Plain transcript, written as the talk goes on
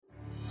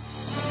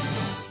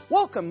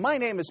Welcome, my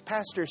name is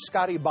Pastor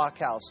Scotty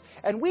Bachhaus,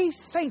 and we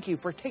thank you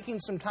for taking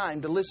some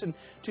time to listen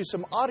to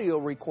some audio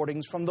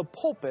recordings from the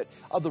pulpit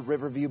of the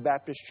Riverview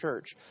Baptist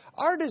Church.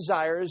 Our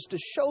desire is to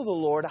show the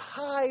Lord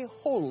high,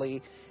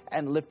 holy,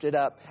 and lifted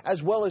up,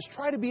 as well as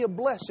try to be a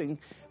blessing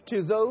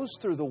to those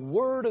through the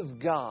Word of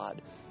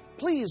God.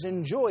 Please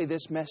enjoy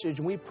this message,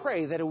 and we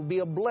pray that it will be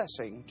a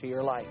blessing to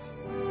your life.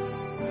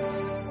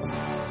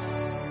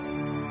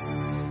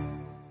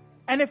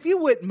 And if you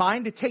wouldn't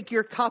mind to take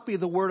your copy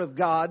of the Word of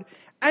God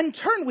and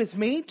turn with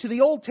me to the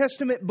Old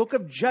Testament book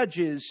of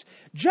Judges.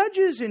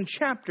 Judges in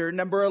chapter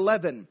number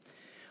 11.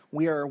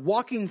 We are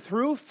walking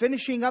through,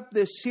 finishing up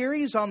this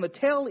series on the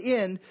tail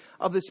end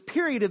of this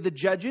period of the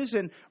Judges.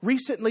 And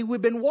recently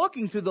we've been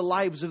walking through the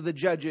lives of the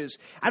Judges.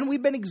 And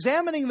we've been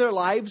examining their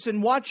lives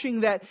and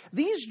watching that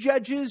these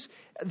Judges,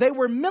 they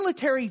were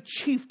military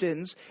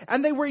chieftains.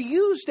 And they were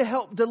used to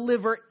help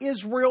deliver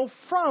Israel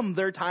from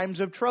their times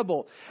of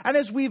trouble. And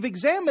as we've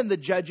examined the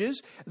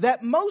Judges,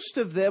 that most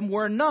of them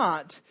were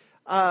not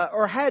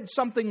or had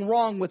something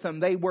wrong with them.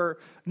 They were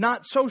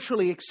not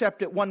socially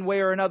accepted one way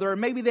or another, or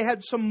maybe they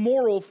had some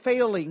moral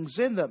failings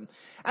in them.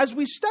 As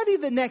we study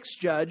the next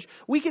judge,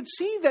 we could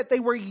see that they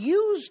were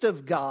used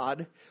of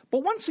God,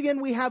 but once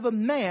again we have a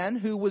man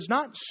who was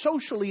not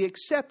socially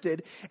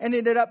accepted and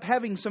ended up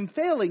having some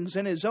failings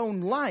in his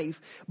own life,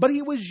 but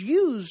he was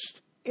used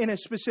in a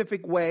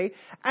specific way.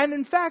 And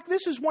in fact,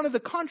 this is one of the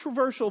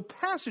controversial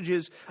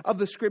passages of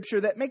the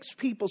Scripture that makes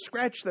people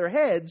scratch their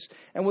heads.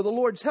 And with the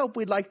Lord's help,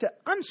 we'd like to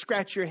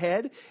unscratch your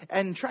head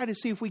and try to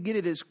see if we get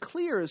it as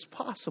clear as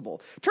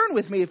possible. Turn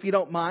with me, if you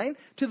don't mind,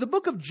 to the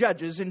book of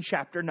Judges in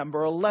chapter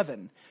number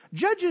 11.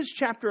 Judges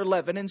chapter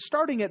 11, and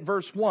starting at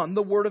verse 1,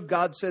 the Word of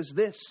God says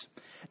this.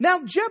 Now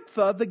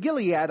Jephthah the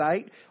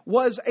Gileadite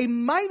was a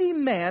mighty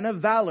man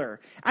of valor,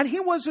 and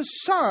he was a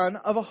son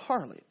of a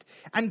harlot.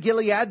 And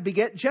Gilead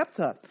begat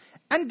Jephthah.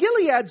 And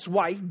Gilead's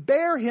wife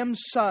bare him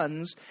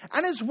sons,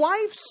 and his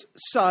wife's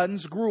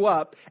sons grew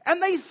up,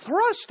 and they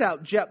thrust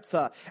out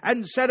Jephthah,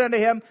 and said unto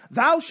him,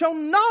 Thou shalt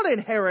not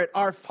inherit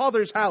our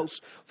father's house,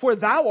 for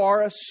thou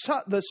art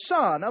the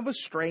son of a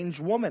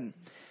strange woman.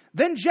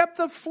 Then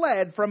Jephthah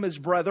fled from his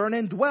brethren,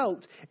 and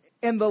dwelt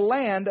in the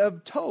land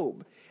of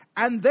Tob.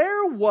 And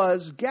there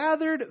was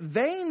gathered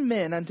vain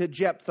men unto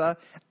Jephthah,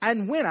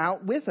 and went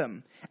out with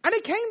him. And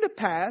it came to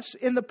pass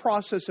in the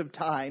process of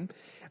time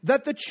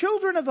that the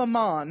children of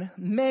Ammon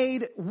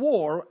made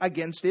war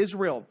against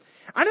Israel.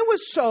 And it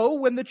was so,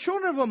 when the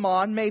children of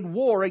Ammon made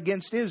war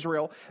against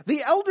Israel,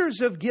 the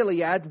elders of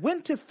Gilead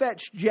went to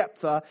fetch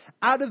Jephthah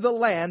out of the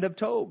land of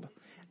Tob.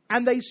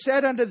 And they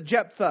said unto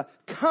Jephthah,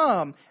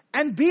 Come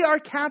and be our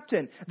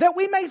captain, that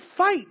we may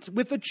fight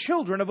with the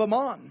children of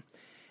Ammon.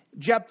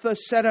 Jephthah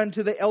said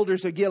unto the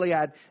elders of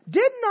Gilead,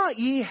 Did not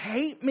ye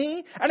hate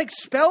me, and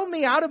expel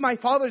me out of my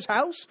father's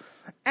house?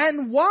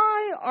 And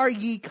why are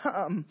ye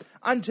come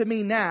unto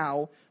me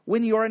now,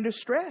 when you are in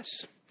distress?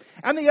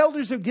 And the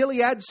elders of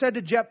Gilead said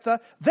to Jephthah,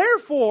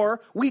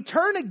 Therefore we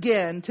turn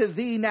again to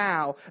thee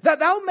now, that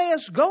thou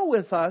mayest go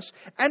with us,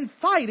 and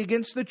fight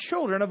against the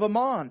children of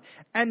Ammon,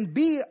 and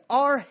be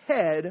our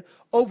head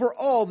over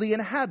all the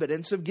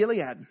inhabitants of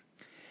Gilead.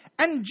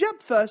 And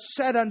Jephthah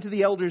said unto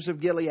the elders of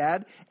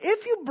Gilead,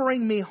 If you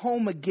bring me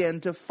home again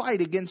to fight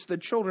against the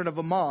children of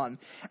Ammon,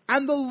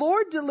 and the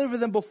Lord deliver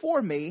them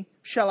before me,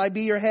 shall I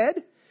be your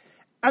head?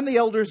 And the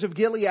elders of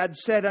Gilead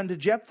said unto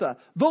Jephthah,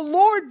 The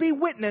Lord be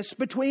witness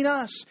between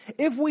us,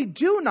 if we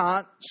do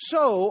not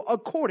so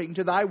according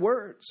to thy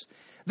words.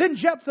 Then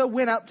Jephthah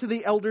went up to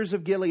the elders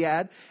of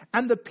Gilead,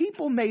 and the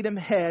people made him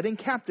head and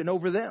captain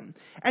over them.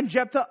 And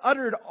Jephthah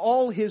uttered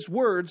all his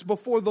words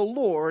before the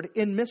Lord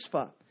in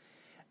Mizpah.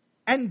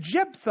 And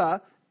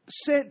Jephthah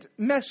sent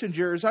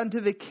messengers unto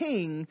the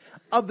king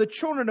of the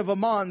children of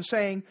Ammon,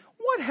 saying,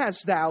 What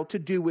hast thou to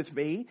do with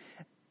me,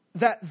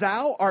 that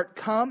thou art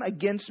come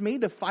against me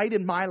to fight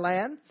in my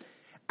land?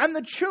 And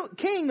the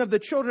king of the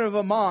children of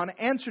Ammon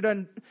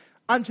answered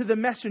unto the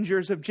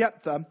messengers of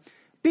Jephthah,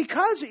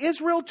 Because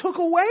Israel took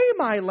away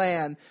my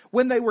land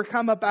when they were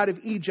come up out of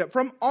Egypt,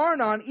 from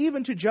Arnon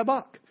even to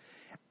Jabbok,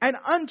 and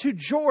unto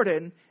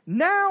Jordan.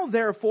 Now,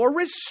 therefore,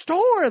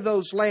 restore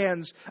those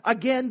lands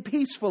again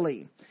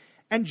peacefully.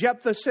 And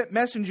Jephthah sent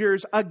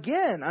messengers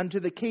again unto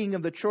the king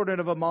of the children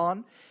of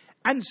Ammon,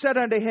 and said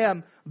unto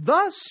him,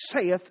 Thus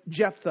saith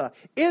Jephthah,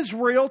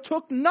 Israel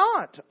took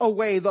not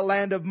away the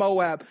land of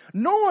Moab,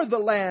 nor the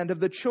land of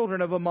the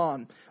children of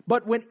Ammon.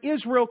 But when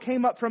Israel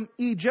came up from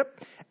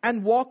Egypt,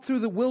 and walked through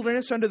the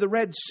wilderness under the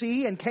Red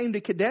Sea, and came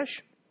to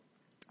Kadesh,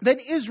 then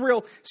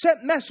Israel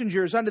sent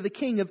messengers unto the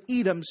king of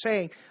Edom,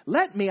 saying,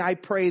 Let me, I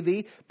pray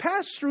thee,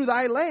 pass through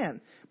thy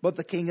land. But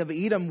the king of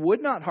Edom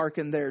would not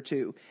hearken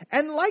thereto.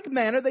 And like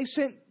manner they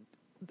sent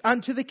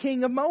unto the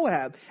king of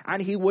Moab,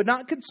 and he would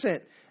not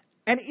consent.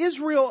 And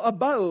Israel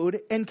abode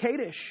in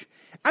Kadesh.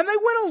 And they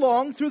went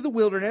along through the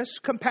wilderness,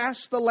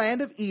 compassed the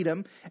land of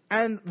Edom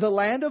and the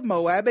land of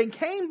Moab, and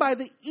came by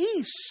the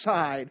east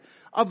side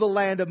of the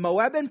land of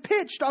Moab, and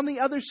pitched on the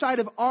other side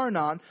of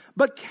Arnon,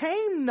 but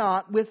came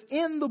not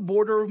within the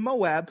border of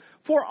Moab,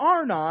 for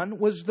Arnon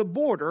was the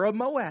border of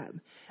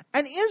Moab.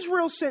 And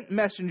Israel sent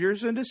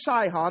messengers unto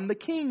Sihon, the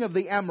king of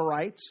the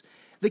Amorites,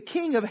 the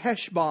king of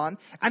Heshbon.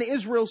 And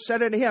Israel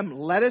said unto him,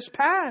 Let us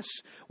pass,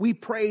 we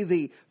pray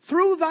thee,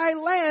 through thy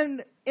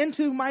land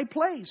into my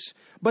place.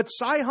 But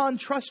Sihon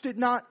trusted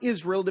not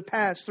Israel to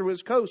pass through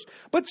his coast.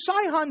 But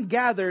Sihon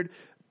gathered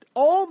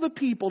all the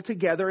people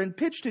together and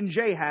pitched in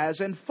Jahaz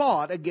and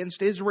fought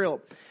against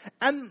Israel.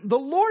 And the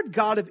Lord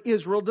God of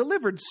Israel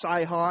delivered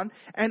Sihon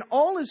and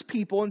all his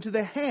people into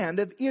the hand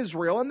of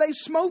Israel, and they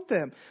smote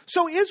them.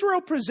 So Israel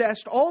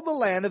possessed all the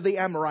land of the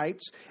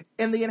Amorites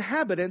and the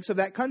inhabitants of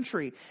that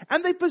country.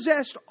 And they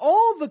possessed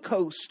all the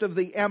coast of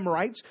the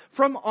Amorites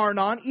from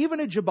Arnon even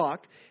to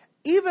Jabbok,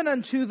 even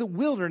unto the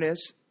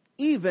wilderness,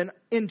 even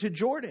into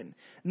Jordan.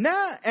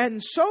 Now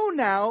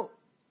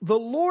the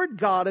Lord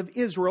God of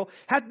Israel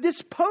hath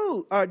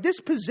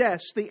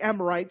dispossessed the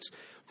Amorites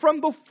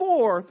from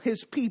before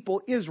his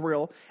people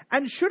Israel.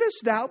 And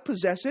shouldest thou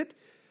possess it?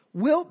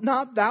 Wilt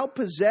not thou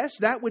possess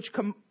that which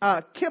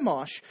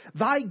Chemosh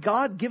thy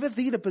God giveth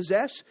thee to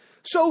possess?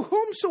 So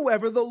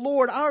whomsoever the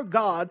Lord our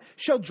God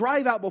shall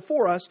drive out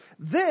before us,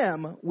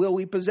 them will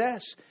we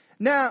possess.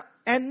 Now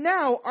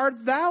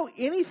art thou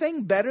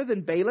anything better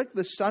than Balak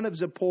the son of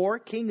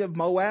Zippor, king of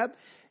Moab?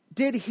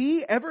 Did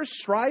he ever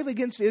strive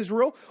against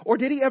Israel, or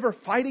did he ever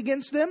fight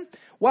against them?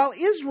 While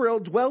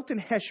Israel dwelt in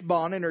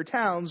Heshbon and her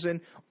towns,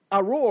 and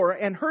Aroer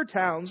and her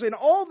towns, and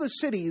all the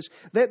cities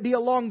that be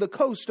along the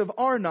coast of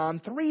Arnon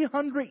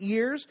 300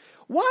 years,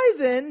 why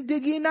then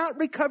did ye not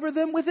recover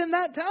them within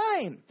that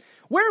time?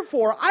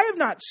 Wherefore I have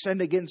not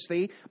sinned against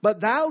thee, but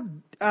thou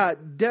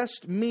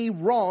dost me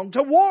wrong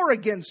to war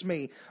against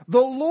me. The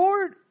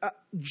Lord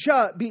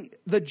be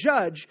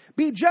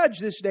judge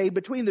this day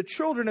between the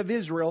children of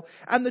Israel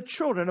and the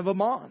children of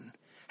Ammon.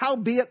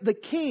 Howbeit the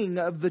king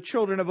of the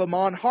children of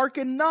Ammon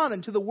hearkened not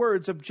unto the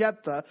words of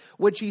Jephthah,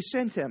 which he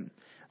sent him.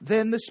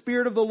 Then the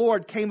Spirit of the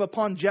Lord came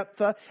upon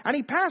Jephthah, and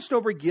he passed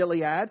over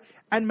Gilead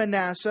and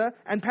Manasseh,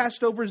 and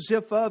passed over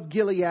Ziph of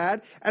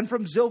Gilead, and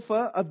from Ziph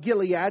of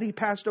Gilead he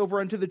passed over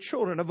unto the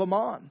children of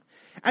Ammon.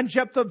 And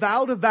Jephthah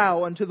vowed a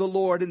vow unto the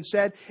Lord, and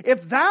said,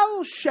 If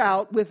thou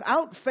shalt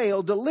without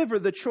fail deliver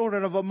the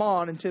children of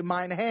Ammon into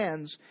mine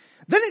hands,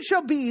 then it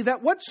shall be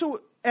that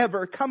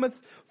whatsoever cometh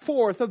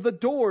forth of the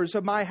doors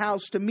of my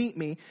house to meet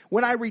me,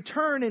 when I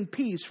return in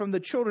peace from the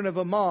children of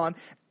Ammon,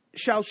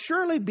 shall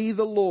surely be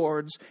the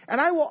Lord's, and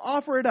I will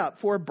offer it up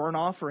for a burnt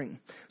offering.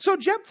 So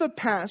Jephthah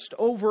passed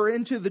over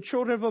into the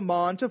children of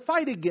Ammon to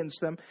fight against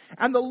them,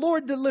 and the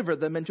Lord delivered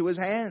them into his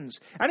hands.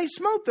 And he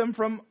smote them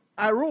from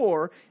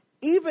Aroer,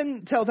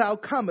 even till thou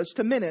comest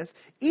to Minnith,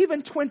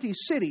 even 20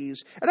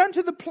 cities, and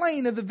unto the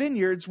plain of the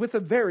vineyards with a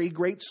very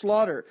great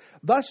slaughter.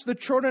 Thus the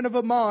children of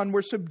Ammon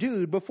were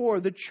subdued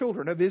before the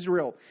children of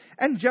Israel.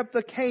 And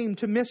Jephthah came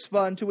to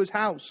Mizpah unto his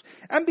house.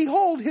 And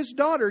behold, his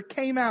daughter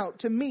came out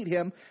to meet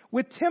him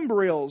with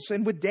timbrels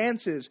and with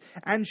dances.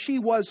 And she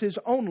was his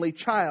only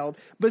child.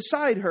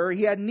 Beside her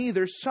he had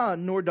neither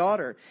son nor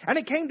daughter. And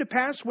it came to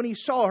pass when he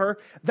saw her,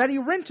 that he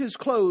rent his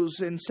clothes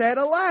and said,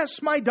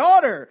 Alas, my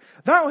daughter,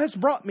 thou hast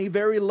brought me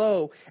very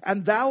low,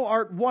 and thou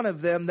art one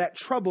of them that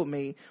trouble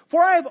me.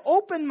 For I have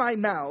opened my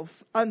mouth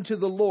unto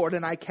the Lord,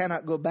 and I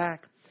cannot go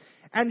back.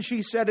 And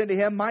she said unto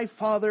him, My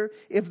father,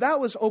 if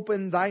thou hast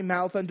opened thy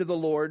mouth unto the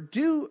Lord,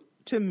 do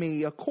to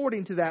me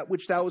according to that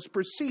which thou hast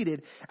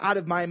proceeded out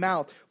of my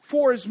mouth.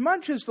 For as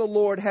much as the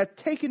Lord hath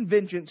taken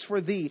vengeance for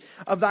thee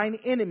of thine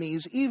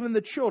enemies, even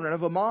the children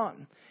of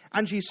Ammon.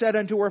 And she said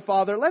unto her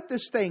father, Let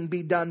this thing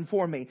be done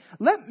for me.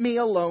 Let me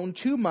alone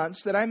 2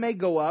 months, that I may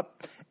go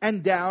up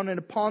and down and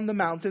upon the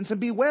mountains, and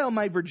bewail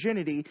my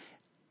virginity,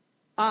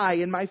 I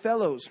and my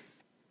fellows.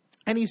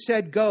 And he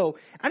said, Go.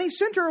 And he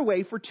sent her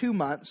away for 2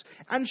 months,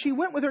 and she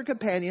went with her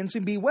companions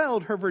and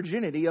bewailed her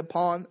virginity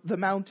upon the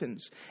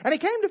mountains. And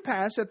it came to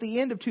pass at the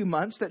end of 2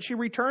 months that she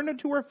returned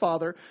unto her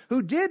father,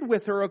 who did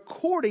with her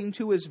according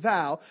to his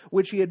vow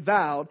which he had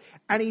vowed,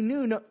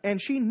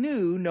 and she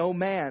knew no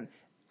man.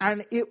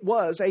 And it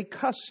was a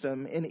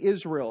custom in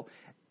Israel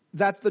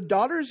that the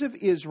daughters of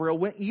Israel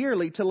went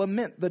yearly to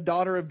lament the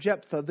daughter of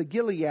Jephthah the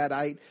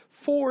Gileadite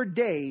 4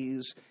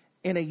 days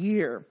in a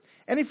year.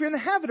 And if you're in the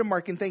habit of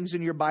marking things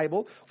in your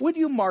Bible, would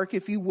you mark,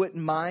 if you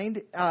wouldn't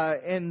mind,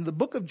 in the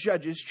book of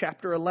Judges,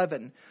 chapter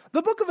 11.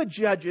 The book of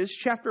Judges,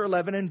 chapter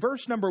 11, in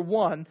verse number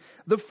 1,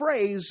 the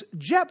phrase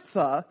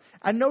Jephthah,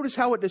 and notice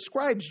how it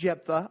describes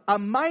Jephthah, a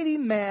mighty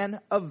man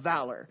of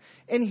valor.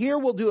 And here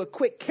we'll do a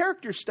quick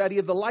character study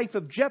of the life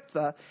of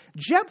Jephthah.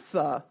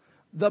 Jephthah,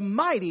 the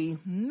mighty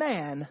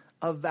man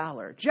of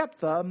valor.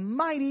 Jephthah,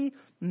 mighty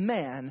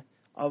man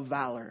of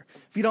valor.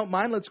 If you don't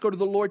mind, let's go to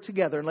the Lord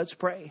together and let's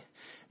pray.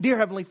 Dear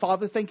Heavenly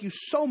Father, thank you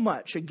so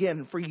much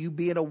again for you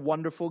being a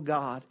wonderful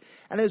God.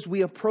 And as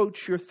we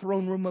approach your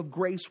throne room of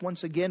grace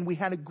once again, we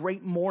had a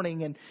great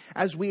morning. And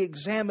as we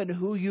examined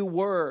who you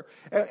were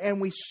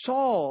and we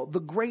saw the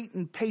great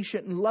and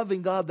patient and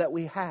loving God that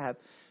we have,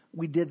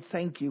 we did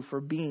thank you for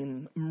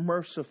being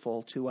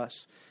merciful to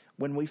us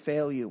when we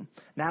fail you.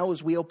 Now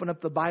as we open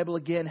up the Bible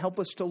again, help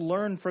us to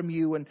learn from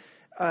you and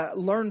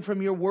learn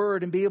from your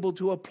word and be able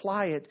to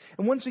apply it.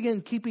 And once again,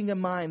 keeping in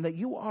mind that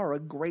you are a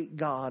great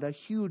God, a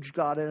huge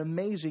God, an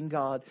amazing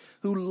God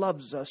who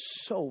loves us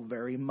so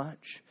very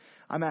much.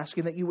 I'm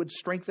asking that you would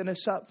strengthen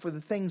us up for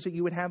the things that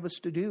you would have us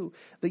to do,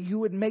 that you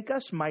would make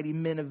us mighty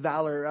men of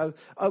valor,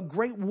 of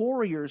great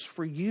warriors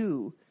for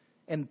you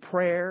in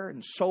prayer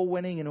and soul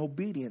winning and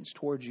obedience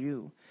towards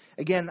you.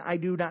 Again, I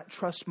do not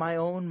trust my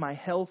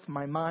health,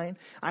 my mind.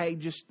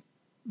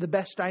 The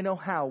best I know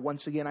how,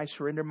 once again, I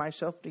surrender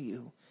myself to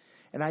you.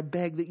 And I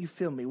beg that you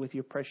fill me with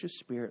your precious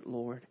Spirit,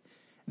 Lord,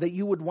 that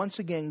you would once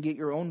again get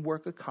your own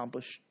work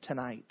accomplished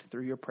tonight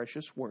through your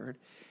precious word.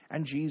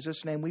 In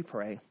Jesus' name we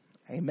pray.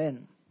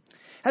 Amen.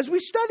 As we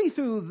study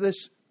through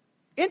this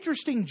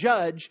interesting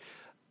judge,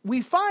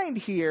 we find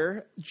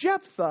here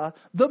Jephthah,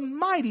 the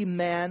mighty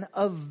man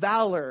of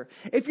valor.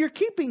 If you're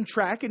keeping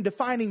track and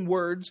defining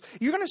words,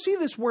 you're going to see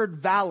this word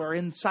valor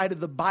inside of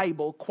the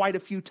Bible quite a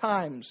few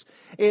times.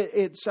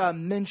 It's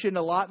mentioned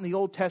a lot in the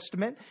Old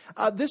Testament.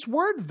 This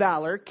word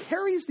valor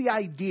carries the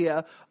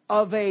idea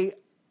of a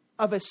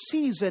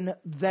seasoned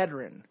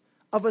veteran.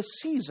 Of a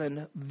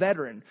seasoned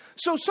veteran.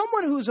 So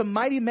someone who's a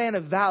mighty man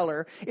of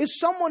valor is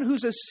someone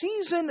who's a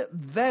seasoned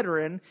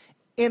veteran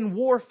in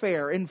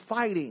warfare, in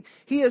fighting.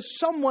 He is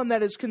someone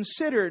that is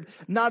considered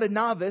not a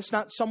novice,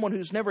 not someone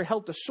who's never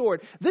held a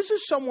sword. This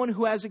is someone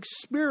who has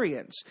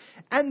experience.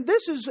 And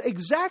this is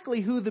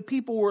exactly who the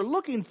people were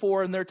looking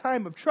for in their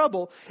time of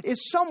trouble,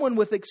 is someone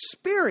with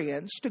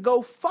experience to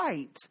go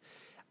fight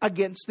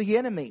against the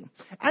enemy.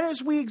 And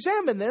as we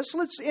examine this,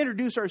 let's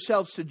introduce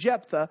ourselves to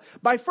Jephthah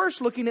by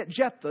first looking at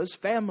Jephthah's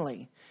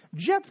family.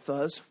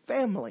 Jephthah's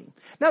family.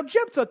 Now,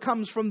 Jephthah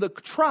comes from the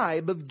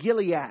tribe of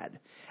Gilead.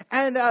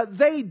 And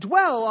they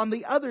dwell on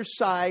the other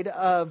side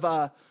of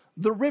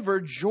the river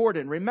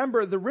Jordan.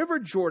 Remember, the river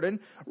Jordan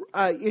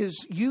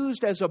is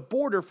used as a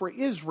border for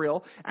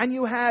Israel. And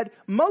you had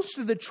most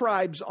of the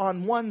tribes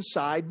on one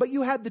side, but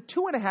you had the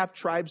 2.5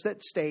 tribes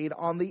that stayed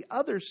on the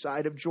other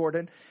side of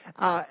Jordan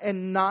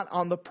and not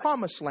on the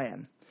promised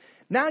land.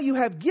 Now you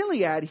have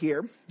Gilead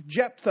here,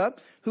 Jephthah,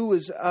 who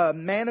is a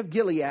man of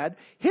Gilead.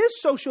 His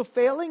social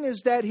failing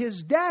is that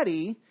his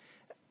daddy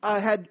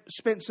had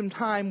spent some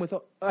time with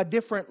a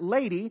different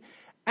lady,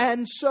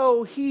 and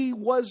so he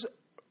was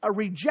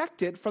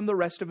rejected from the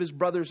rest of his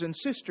brothers and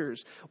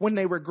sisters when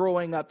they were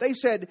growing up. They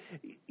said,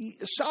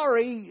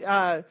 sorry,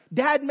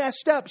 Dad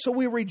messed up, so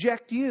we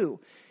reject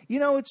you. You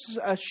know, it's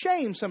a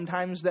shame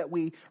sometimes that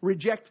we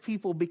reject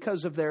people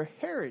because of their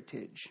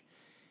heritage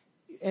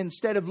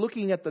instead of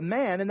looking at the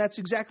man, and that's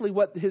exactly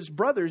what his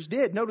brothers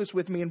did. Notice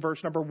with me in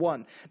verse number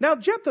 1. Now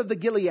Jephthah the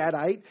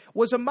Gileadite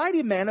was a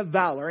mighty man of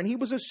valor, and he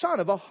was a son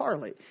of a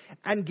harlot.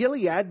 And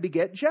Gilead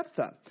begat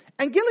Jephthah.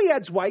 And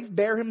Gilead's wife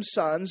bare him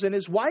sons, and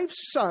his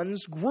wife's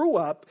sons grew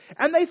up,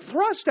 and they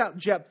thrust out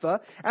Jephthah,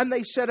 and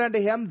they said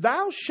unto him,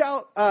 Thou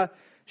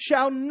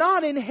shall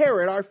not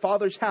inherit our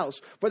father's house,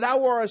 for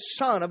thou art a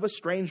son of a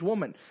strange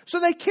woman. So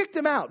they kicked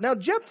him out. Now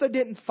Jephthah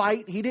didn't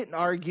fight. He didn't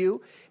argue.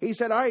 He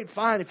said, all right,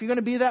 fine. If you're going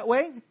to be that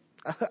way,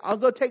 I'll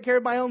go take care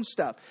of my own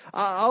stuff.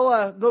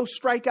 I'll go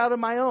strike out on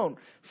my own.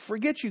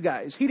 Forget you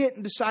guys. He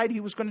didn't decide he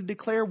was going to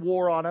declare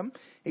war on him.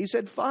 He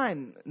said,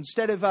 fine.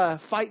 Instead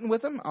of fighting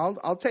with him,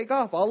 I'll take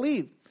off. I'll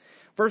leave.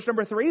 Verse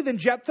number 3, Then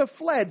Jephthah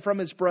fled from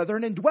his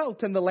brethren and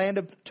dwelt in the land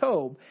of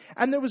Tob.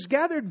 And there was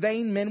gathered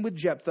vain men with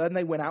Jephthah, and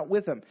they went out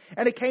with him.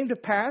 And it came to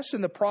pass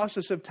in the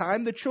process of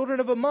time, the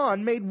children of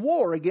Ammon made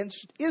war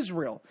against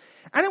Israel.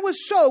 And it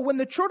was so, when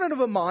the children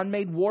of Ammon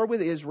made war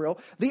with Israel,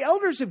 the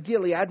elders of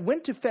Gilead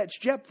went to fetch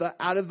Jephthah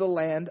out of the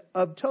land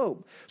of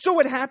Tob. So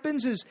what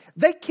happens is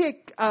they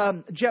kick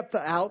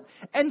Jephthah out,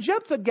 and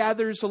Jephthah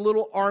gathers a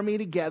little army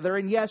together.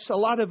 And yes, a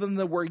lot of them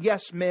were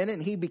yes men,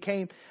 and he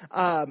became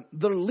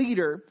the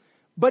leader.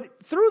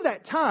 But through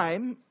that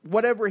time,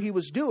 whatever he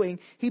was doing,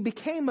 he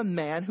became a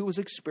man who was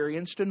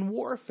experienced in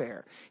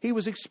warfare. He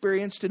was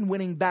experienced in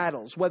winning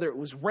battles, whether it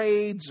was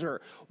raids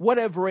or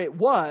whatever it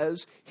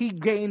was. He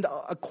gained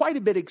quite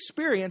a bit of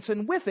experience,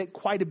 and with it,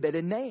 quite a bit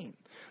of name.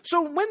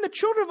 So when the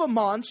children of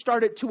Ammon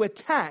started to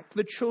attack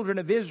the children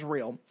of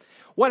Israel,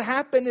 what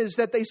happened is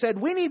that they said,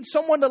 we need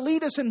someone to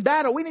lead us in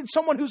battle. We need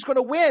someone who's going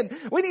to win.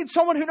 We need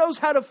someone who knows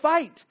how to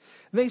fight.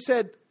 They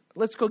said,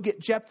 let's go get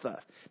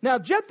Jephthah. Now,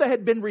 Jephthah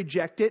had been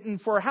rejected,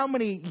 and for how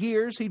many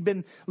years he'd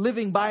been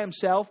living by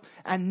himself,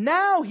 and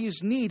now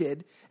he's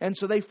needed. And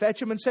so they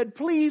fetch him and said,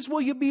 please,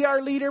 will you be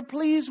our leader?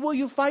 Please, will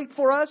you fight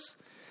for us?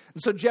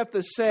 And so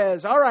Jephthah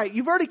says, all right,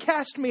 you've already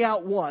cast me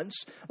out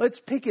once.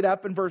 Let's pick it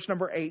up in verse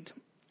number 8.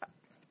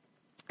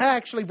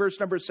 Actually, verse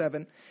number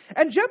 7.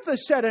 And Jephthah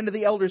said unto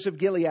the elders of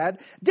Gilead,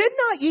 Did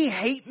not ye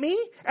hate me,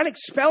 and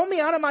expel me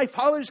out of my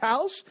father's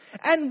house?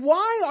 And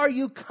why are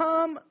you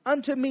come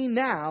unto me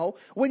now,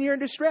 when you're in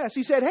distress?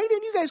 He said, hey,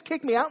 didn't you guys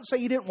kick me out and say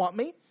you didn't want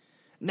me?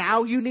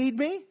 Now you need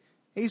me?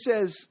 He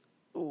says,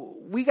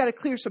 we got to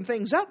clear some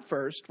things up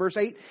first. Verse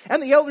 8,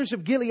 and the elders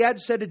of Gilead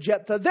said to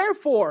Jephthah,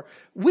 Therefore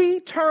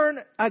we turn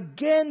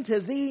again to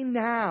thee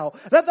now,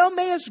 that thou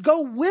mayest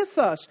go with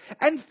us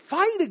and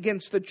fight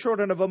against the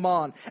children of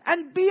Ammon,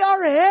 and be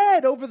our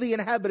head over the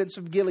inhabitants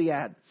of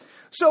Gilead.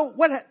 So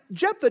what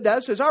Jephthah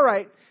does is, all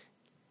right,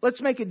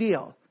 let's make a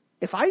deal.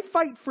 If I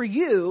fight for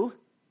you,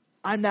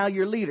 I'm now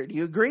your leader. Do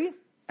you agree?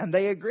 And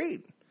they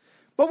agreed.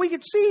 But we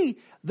could see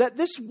that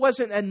this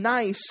wasn't a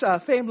nice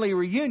family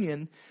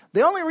reunion.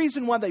 The only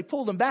reason why they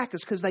pulled him back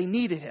is because they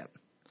needed him.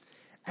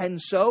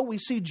 And so we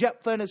see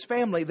Jephthah and his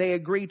family, they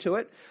agree to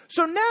it.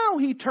 So now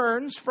he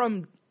turns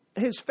from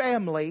his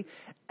family,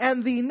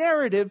 and the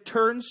narrative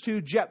turns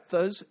to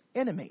Jephthah's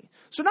enemy.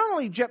 So not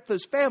only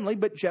Jephthah's family,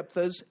 but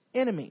Jephthah's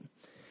enemy.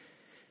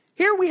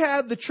 Here we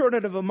have the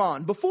children of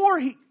Ammon. Before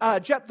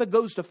Jephthah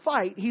goes to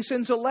fight, he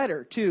sends a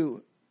letter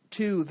to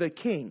the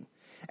king.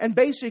 And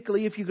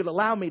basically, if you could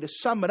allow me to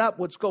sum it up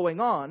what's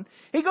going on,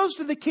 he goes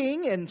to the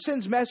king and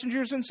sends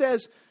messengers and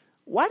says,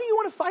 why do you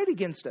want to fight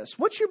against us?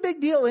 What's your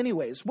big deal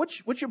anyways?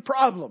 What's your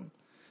problem?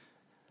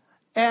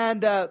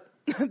 And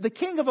the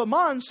king of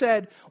Ammon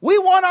said, we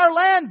want our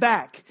land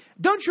back.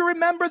 Don't you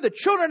remember the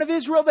children of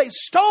Israel? They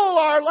stole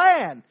our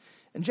land.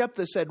 And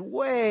Jephthah said,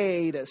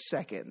 wait a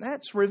second.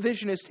 That's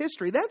revisionist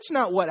history. That's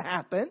not what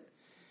happened.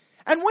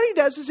 And what he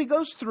does is he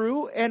goes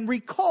through and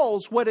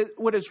recalls what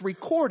is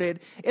recorded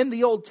in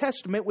the Old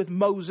Testament with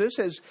Moses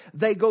as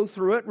they go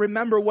through it.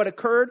 Remember what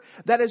occurred?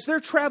 That as they're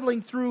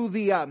traveling through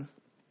the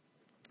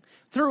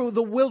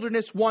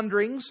wilderness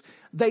wanderings,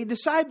 they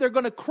decide they're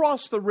going to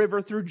cross the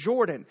river through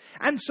Jordan.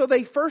 And so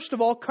they first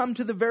of all come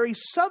to the very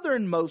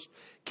southernmost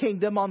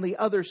kingdom on the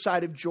other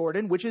side of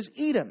Jordan, which is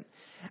Edom.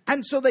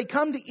 And so they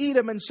come to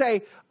Edom and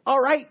say, all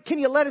right, can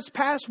you let us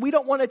pass? We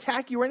don't want to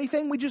attack you or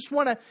anything. We just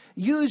want to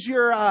use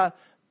your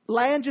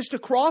land just to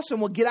cross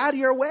and we'll get out of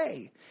your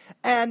way.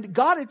 And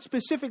God had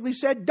specifically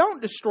said, don't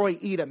destroy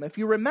Edom. If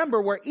you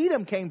remember where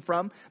Edom came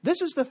from,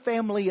 this is the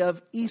family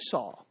of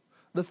Esau.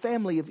 The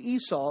family of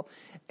Esau.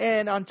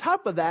 And on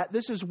top of that,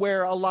 this is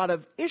where a lot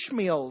of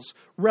Ishmael's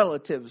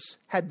relatives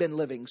had been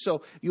living.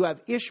 So you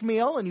have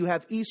Ishmael and you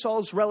have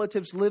Esau's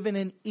relatives living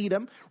in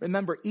Edom.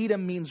 Remember,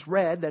 Edom means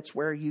red. That's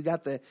where you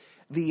got the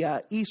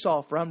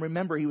Esau from.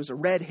 Remember, he was a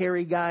red,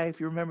 hairy guy, if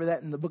you remember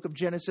that in the book of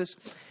Genesis.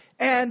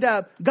 And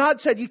God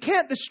said, you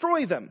can't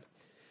destroy them.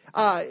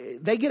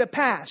 They get a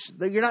pass.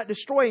 You're not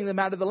destroying them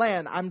out of the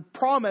land. I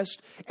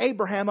promised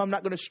Abraham I'm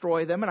not going to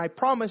destroy them. And I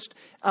promised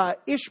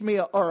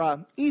Ishmael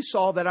or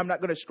Esau that I'm not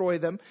going to destroy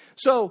them.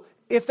 So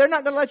if they're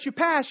not going to let you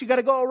pass, you got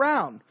to go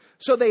around.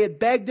 So they had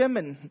begged him,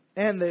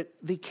 and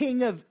the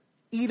king of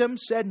Edom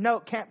said, no,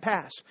 it can't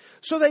pass.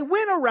 So they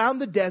went around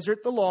the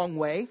desert the long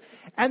way,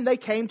 and they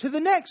came to the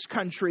next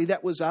country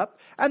that was up,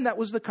 and that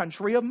was the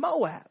country of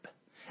Moab.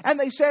 And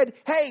they said,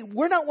 hey,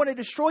 we're not want to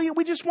destroy you.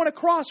 We just want to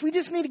cross. We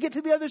just need to get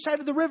to the other side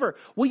of the river.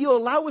 Will you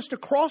allow us to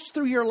cross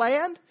through your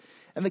land?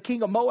 And the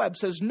king of Moab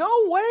says, no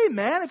way,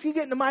 man. If you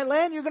get into my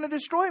land, you're going to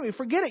destroy me.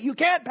 Forget it. You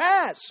can't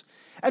pass.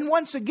 And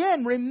once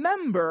again,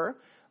 remember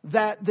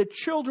that the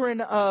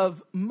children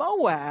of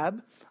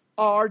Moab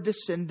are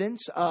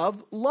descendants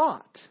of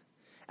Lot.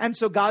 And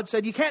so God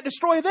said, you can't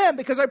destroy them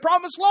because I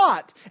promised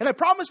Lot. And I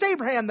promised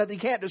Abraham that he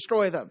can't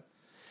destroy them.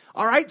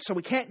 All right, so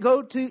we can't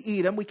go to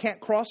Edom. We can't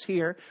cross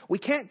here. We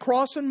can't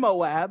cross in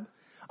Moab.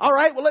 All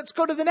right, well, let's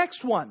go to the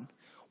next one.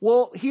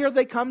 Well, here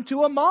they come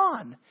to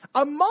Ammon.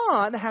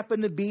 Ammon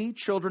happened to be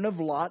children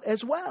of Lot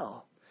as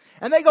well.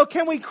 And they go,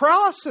 can we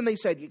cross? And they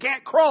said, you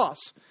can't cross.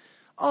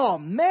 Oh,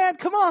 man,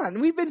 come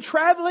on. We've been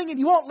traveling and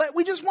you won't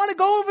we just want to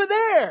go over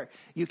there.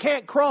 You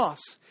can't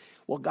cross.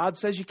 Well, God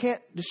says you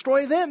can't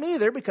destroy them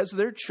either because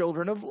they're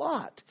children of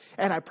Lot.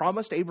 And I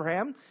promised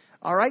Abraham.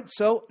 All right,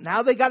 so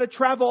now they got to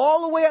travel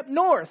all the way up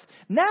north.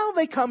 Now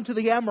they come to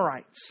the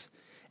Amorites.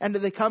 And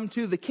they come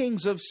to the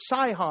kings of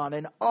Sihon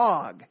and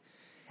Og.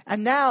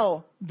 And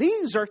now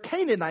these are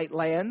Canaanite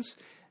lands.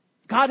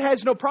 God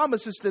has no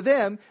promises to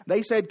them.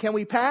 They said, can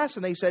we pass?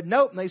 And they said,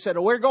 nope. And they said,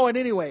 oh, we're going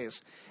anyways.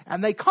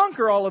 And they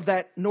conquer all of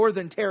that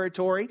northern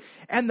territory.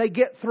 And they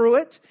get through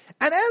it.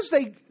 And as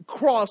they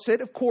cross it,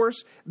 of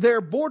course,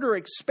 their border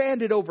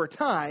expanded over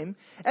time.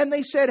 And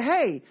they said,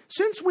 hey,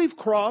 since we've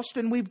crossed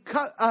and we've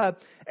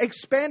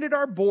expanded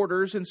our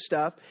borders and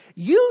stuff,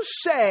 you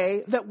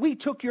say that we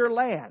took your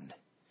land.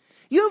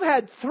 You've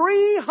had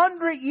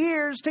 300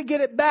 years to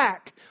get it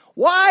back.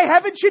 Why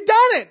haven't you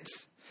done it?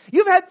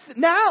 You've had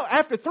now,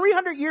 after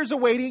 300 years of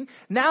waiting,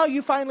 now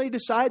you finally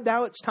decide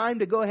now it's time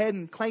to go ahead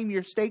and claim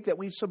your stake that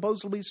we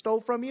supposedly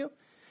stole from you?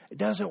 It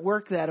doesn't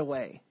work that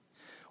way.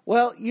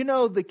 Well,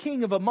 the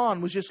king of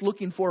Ammon was just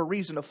looking for a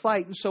reason to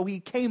fight, and so he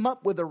came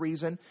up with a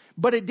reason,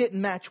 but it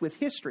didn't match with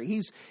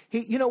history.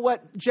 You know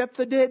what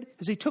Jephthah did?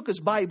 Is he took his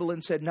Bible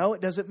and said, no,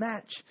 it doesn't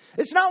match.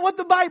 It's not what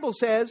the Bible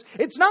says.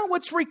 It's not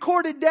what's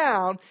recorded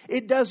down.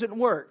 It doesn't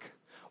work.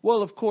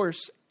 Well, of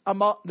course,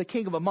 the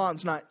king of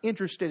Ammon's not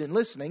interested in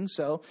listening,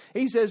 so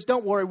he says,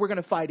 don't worry, we're going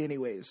to fight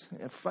anyways.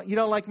 If you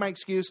don't like my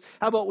excuse,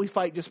 how about we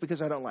fight just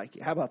because I don't like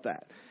you? How about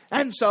that?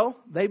 And so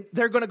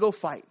they're going to go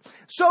fight.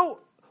 So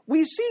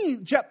we see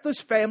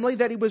Jephthah's family,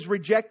 that he was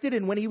rejected,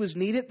 and when he was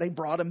needed, they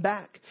brought him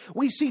back.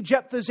 We see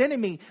Jephthah's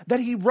enemy, that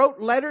he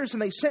wrote letters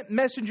and they sent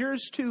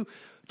messengers to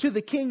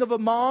the king of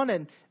Ammon,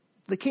 and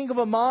the king of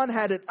Ammon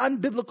had an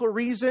unbiblical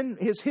reason.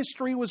 His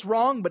history was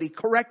wrong, but he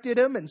corrected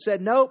him and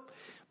said, nope,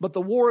 but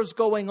the war is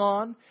going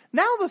on.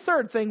 Now the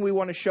third thing we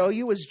want to show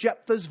you is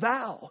Jephthah's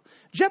vow.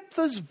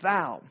 Jephthah's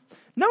vow.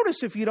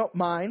 Notice, if you don't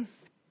mind,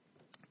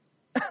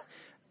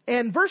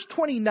 in verse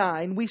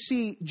 29, we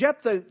see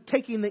Jephthah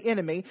taking the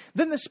enemy.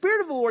 Then the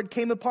Spirit of the Lord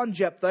came upon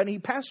Jephthah, and he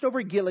passed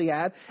over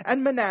Gilead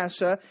and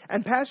Manasseh,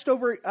 and passed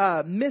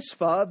over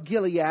Mizpah of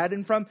Gilead.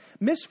 And from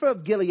Mizpah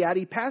of Gilead,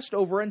 he passed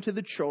over unto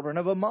the children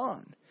of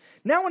Ammon.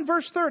 Now in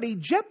verse 30,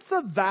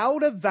 Jephthah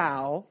vowed a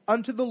vow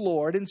unto the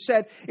Lord, and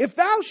said, if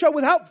thou shalt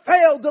without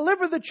fail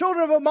deliver the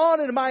children of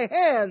Ammon into my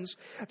hands,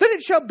 then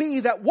it shall be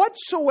that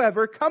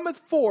whatsoever cometh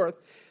forth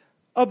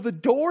of the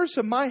doors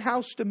of my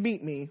house to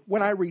meet me,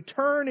 when I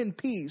return in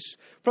peace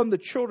from the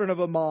children of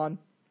Ammon,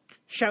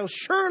 shall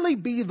surely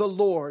be the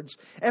Lord's,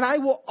 and I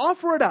will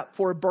offer it up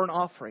for a burnt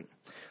offering.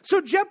 So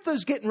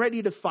Jephthah's getting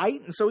ready to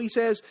fight, and so he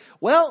says,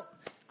 well,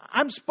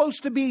 I'm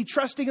supposed to be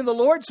trusting in the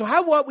Lord, so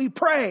how about we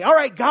pray? All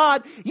right,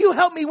 God, you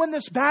help me win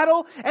this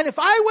battle, and if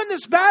I win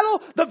this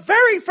battle, the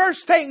very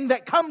first thing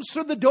that comes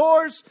through the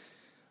doors,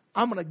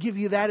 I'm going to give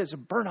you that as a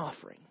burnt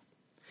offering.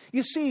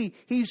 You see,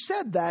 he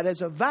said that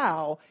as a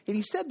vow, and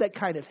he said that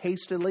kind of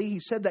hastily. He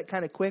said that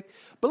kind of quick.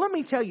 But let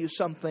me tell you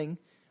something.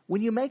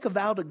 When you make a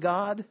vow to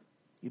God,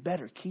 you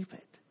better keep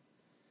it.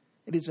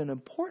 It is an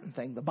important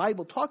thing. The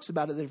Bible talks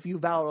about it, that if you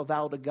vow a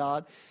vow to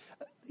God,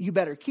 you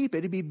better keep it.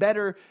 It'd be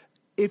better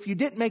if you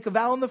didn't make a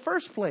vow in the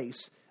first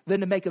place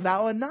than to make a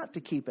vow and not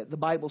to keep it. The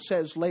Bible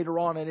says later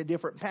on in a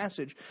different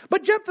passage.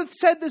 But Jephthah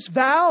said this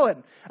vow,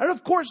 and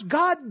of course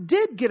God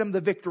did get him the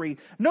victory.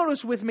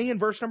 Notice with me in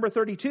verse number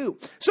 32.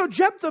 So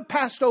Jephthah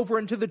passed over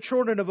into the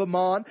children of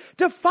Ammon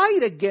to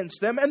fight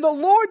against them, and the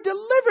Lord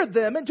delivered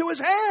them into his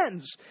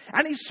hands.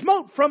 And he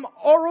smote from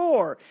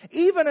Aroer,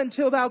 even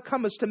until thou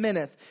comest to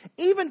Minnith,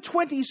 even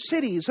 20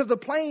 cities of the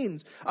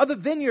plains of the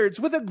vineyards,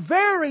 with a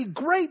very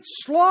great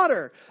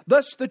slaughter.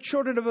 Thus the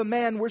children of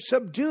Ammon were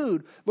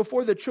subdued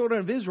before the children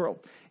of Israel.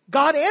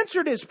 God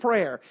answered his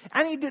prayer,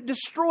 and he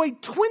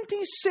destroyed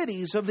 20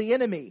 cities of the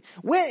enemy,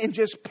 went and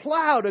just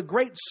plowed a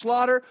great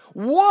slaughter,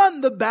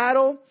 won the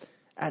battle,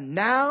 and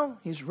now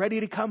he's ready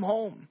to come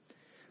home.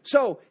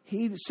 So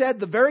he said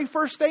the very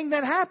first thing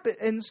that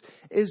happens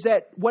is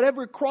that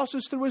whatever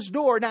crosses through his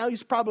door, now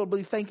he's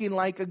probably thinking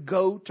like a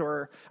goat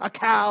or a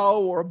cow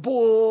or a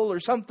bull or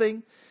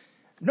something.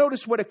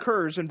 Notice what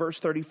occurs in verse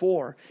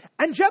 34.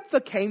 And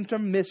Jephthah came to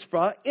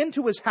Mizpah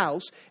into his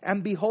house,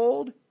 and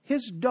behold,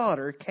 his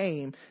daughter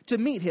came to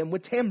meet him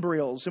with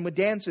timbrels and with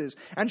dances.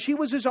 And she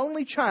was his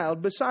only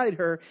child. Beside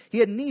her, he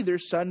had neither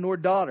son nor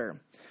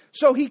daughter.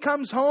 So he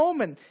comes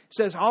home and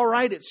says, all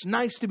right, it's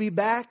nice to be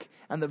back.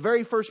 And the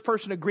very first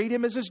person to greet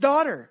him is his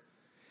daughter.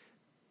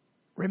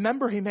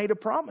 Remember, he made a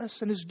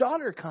promise, and his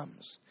daughter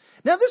comes.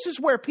 Now, this is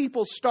where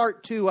people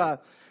start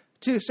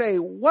to say,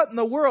 what in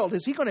the world?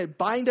 Is he going to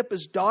bind up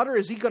his daughter?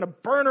 Is he going to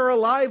burn her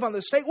alive on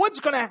the stake? What's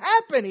going to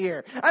happen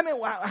here? I mean,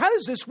 how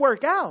does this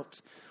work out?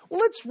 Well,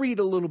 let's read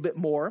a little bit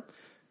more.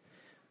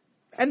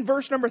 And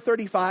verse number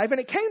 35, and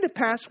it came to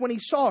pass when he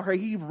saw her,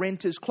 he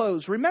rent his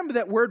clothes. Remember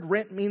that word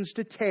rent means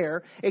to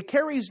tear. It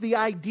carries the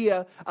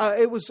idea,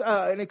 it was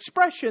an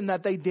expression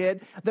that they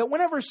did, that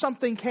whenever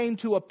something came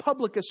to a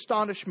public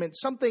astonishment,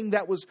 something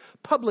that was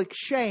public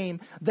shame,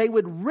 they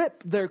would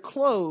rip their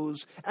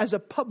clothes as a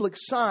public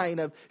sign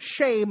of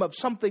shame of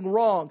something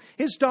wrong.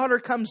 His daughter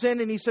comes in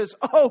and he says,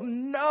 oh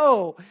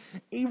no!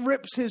 He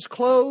rips his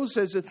clothes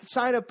as a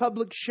sign of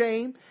public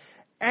shame.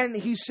 And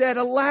he said,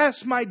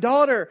 alas, my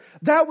daughter,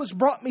 thou hast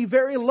brought me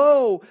very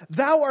low.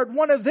 Thou art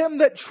one of them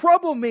that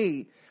trouble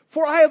me.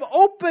 For I have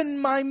opened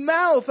my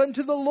mouth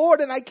unto the Lord,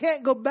 and I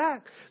can't go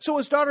back. So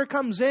his daughter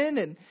comes in,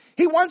 and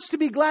he wants to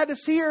be glad to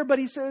see her, but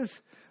he says,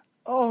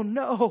 oh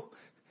no,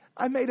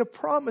 I made a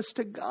promise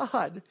to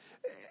God.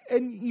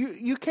 And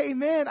you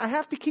came in. I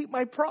have to keep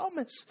my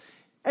promise.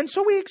 And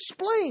so he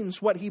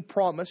explains what he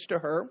promised to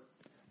her.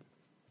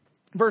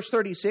 Verse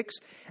 36,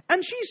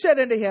 and she said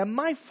unto him,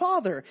 my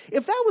father,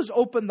 if thou hast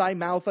opened thy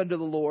mouth unto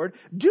the Lord,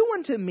 do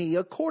unto me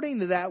according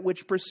to that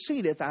which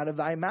proceedeth out of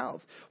thy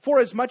mouth. For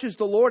as much as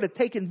the Lord hath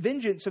taken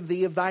vengeance of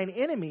thee of thine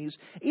enemies,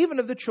 even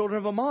of the children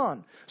of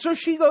Ammon. So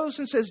she goes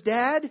and says,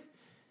 Dad,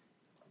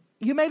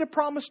 you made a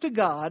promise to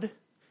God.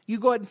 You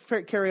go ahead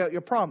and carry out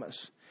your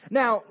promise.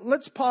 Now,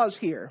 let's pause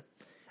here.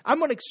 I'm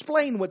going to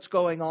explain what's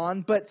going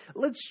on, but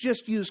let's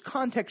just use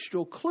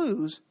contextual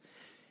clues.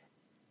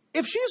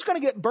 If she's going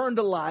to get burned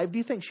alive, do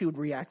you think she would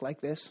react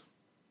like this?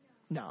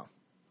 No.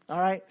 All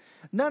right?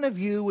 None of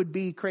you would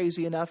be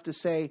crazy enough to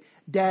say,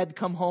 Dad,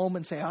 come home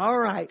and say, all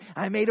right,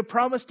 I made a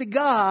promise to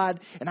God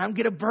and I'm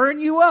going to burn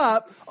you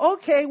up.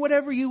 Okay,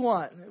 whatever you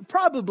want.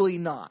 Probably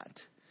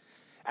not.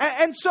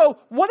 And so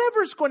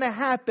whatever's going to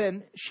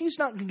happen, she's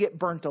not going to get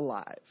burnt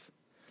alive.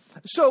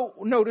 So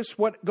notice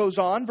what goes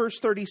on, verse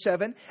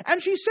 37.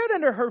 And she said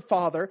unto her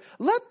father,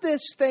 let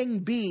this thing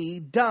be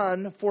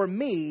done for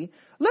me.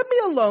 Let me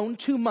alone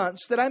 2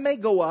 months, that I may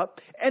go up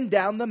and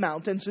down the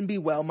mountains and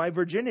bewail my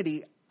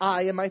virginity,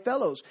 I and my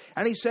fellows.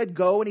 And he said,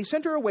 go. And he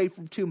sent her away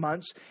for 2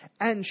 months.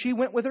 And she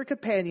went with her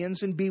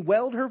companions and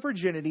bewailed her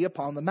virginity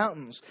upon the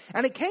mountains.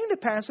 And it came to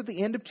pass at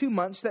the end of 2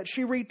 months that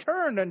she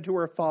returned unto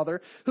her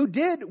father, who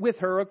did with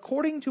her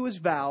according to his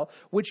vow,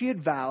 which he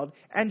had vowed.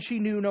 And she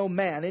knew no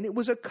man. And it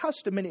was a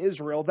custom in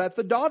Israel that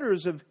the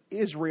daughters of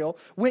Israel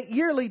went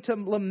yearly to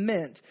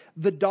lament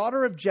the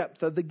daughter of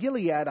Jephthah, the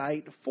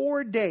Gileadite,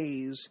 4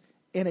 days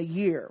in a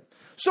year.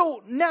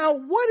 So now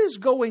what is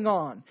going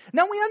on?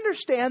 Now we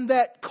understand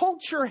that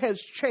culture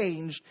has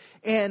changed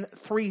in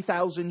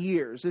 3,000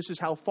 years. This is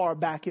how far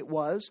back it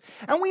was.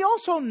 And we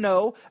also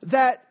know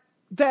that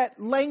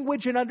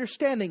language and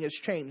understanding has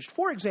changed.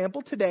 For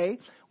example, today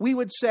we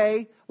would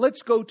say,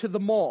 let's go to the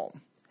mall.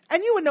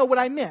 And you would know what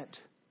I meant.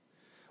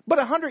 But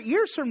 100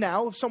 years from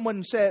now, if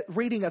someone said,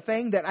 reading a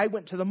thing that I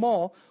went to the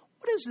mall,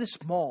 what is this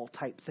mall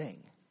type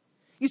thing?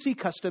 You see,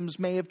 customs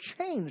may have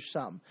changed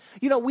some.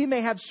 You know, we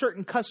may have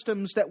certain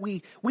customs that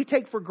we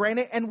take for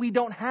granted and we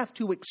don't have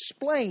to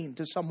explain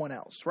to someone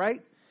else,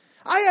 right?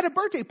 I had a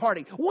birthday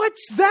party.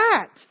 What's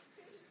that?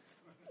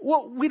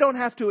 Well, we don't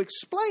have to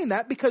explain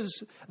that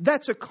because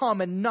that's a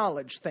common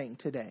knowledge thing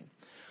today.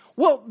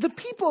 Well, the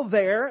people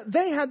there,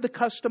 they had the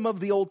custom of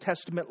the Old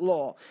Testament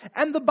law.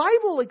 And the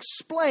Bible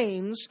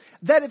explains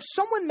that if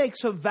someone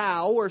makes a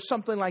vow or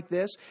something like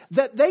this,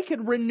 that they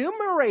could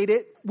remunerate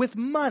it with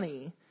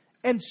money.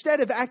 Instead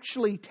of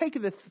actually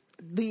taking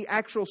the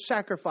actual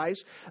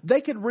sacrifice,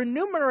 they could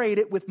remunerate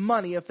it with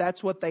money if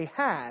that's what they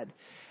had.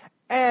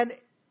 And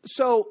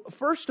so,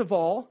 first of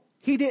all,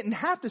 he didn't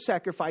have to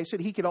sacrifice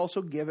it. He could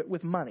also give it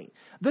with money.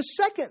 The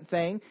second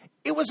thing,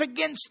 it was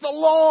against the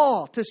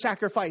law to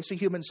sacrifice a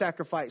human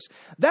sacrifice.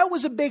 That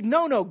was a big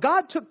no-no.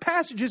 God took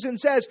passages and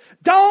says,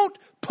 don't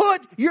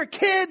put your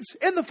kids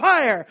in the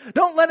fire.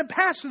 Don't let them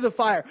pass through the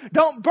fire.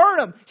 Don't burn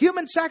them.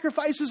 Human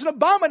sacrifice is an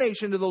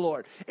abomination to the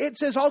Lord. It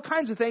says all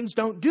kinds of things.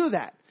 Don't do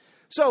that.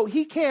 So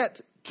he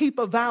can't keep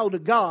a vow to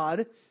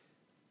God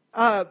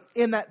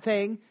in that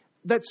thing.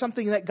 That's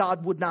something that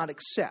God would not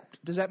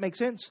accept. Does that make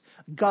sense?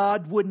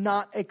 God would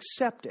not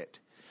accept it.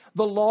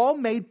 The law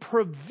made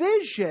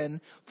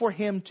provision for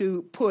him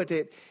to put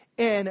it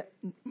in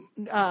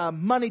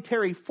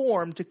monetary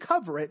form to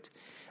cover it.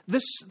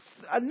 This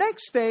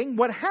next thing,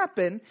 what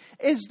happened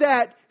is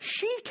that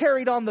she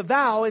carried on the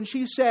vow and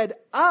she said,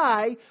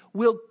 I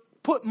will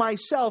put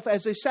myself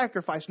as a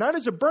sacrifice, not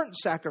as a burnt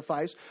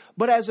sacrifice,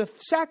 but as a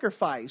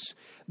sacrifice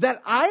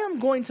that I am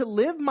going to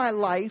live my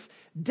life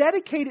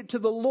dedicated to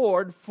the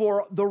Lord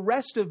for the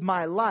rest of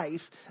my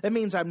life. That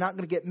means I'm not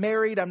going to get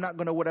married. I'm not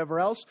going to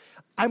whatever else.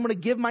 I'm going to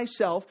give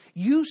myself.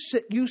 You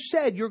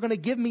said you're going to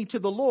give me to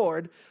the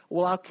Lord.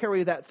 Well, I'll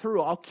carry that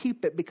through. I'll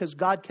keep it because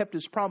God kept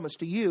his promise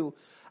to you.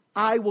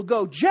 I will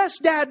go.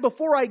 Just, Dad,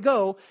 before I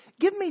go,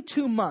 give me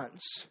 2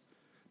 months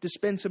to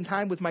spend some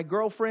time with my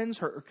girlfriends,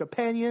 her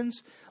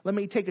companions. Let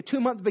me take a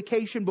 2-month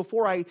vacation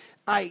before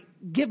I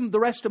give them the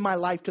rest of my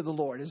life to the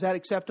Lord. Is that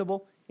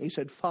acceptable? He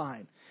said,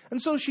 fine.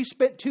 And so she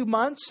spent 2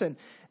 months and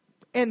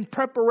in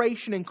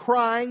preparation and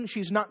crying.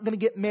 She's not going to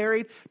get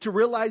married, to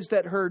realize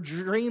that her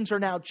dreams are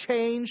now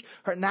changed.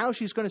 Now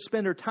she's going to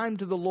spend her time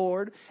to the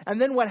Lord.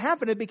 And then what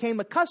happened, it became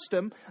a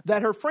custom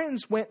that her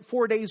friends went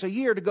 4 days a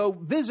year to go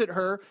visit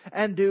her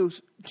and to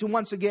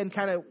once again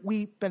kind of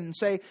weep and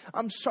say,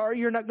 I'm sorry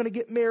you're not going to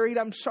get married.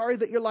 I'm sorry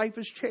that your life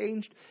has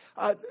changed.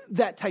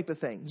 That type of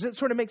thing. Does it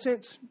sort of make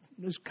sense?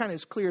 It's kind of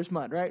as clear as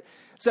mud, right?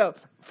 So,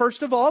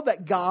 first of all,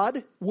 that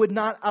God would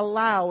not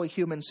allow a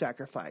human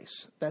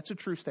sacrifice. That's a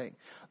true thing.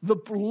 The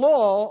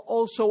law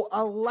also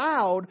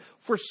allowed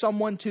for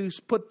someone to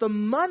put the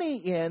money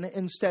in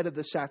instead of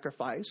the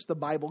sacrifice. The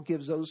Bible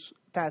gives those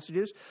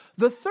passages.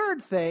 The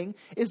third thing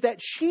is that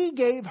she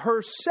gave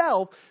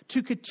herself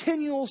to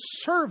continual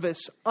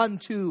service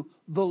unto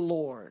the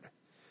Lord.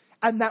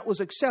 And that was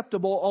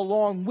acceptable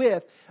along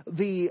with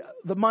the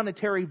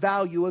monetary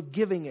value of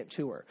giving it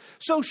to her.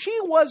 So she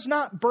was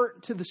not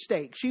burnt to the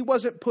stake. She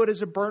wasn't put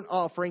as a burnt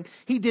offering.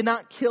 He did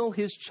not kill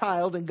his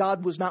child, and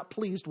God was not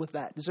pleased with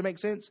that. Does it make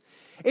sense?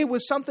 It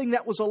was something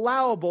that was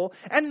allowable.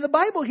 And the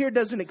Bible here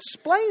doesn't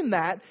explain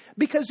that,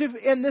 because if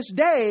in this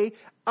day,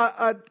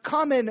 a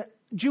common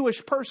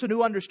Jewish person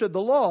who understood the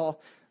law,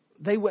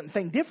 they wouldn't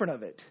think different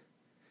of it.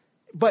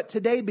 But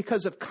today,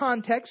 because of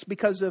context,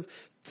 because of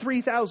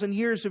 3,000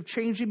 years of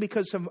changing,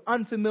 because of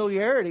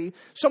unfamiliarity,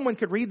 someone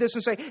could read this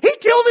and say, he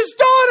killed his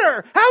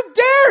daughter! How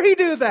dare he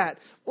do that?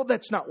 Well,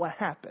 that's not what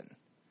happened.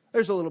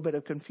 There's a little bit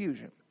of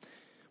confusion.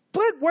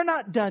 But we're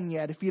not done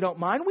yet, if you don't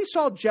mind. We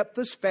saw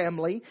Jephthah's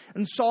family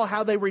and saw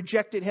how they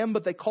rejected him,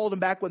 but they called him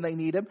back when they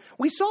need him.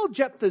 We saw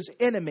Jephthah's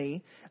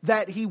enemy,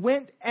 that he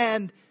went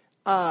and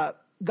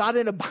got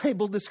in a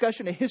Bible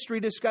discussion, a history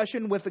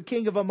discussion with the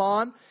king of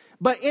Ammon,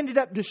 but ended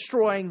up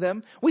destroying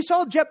them. We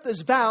saw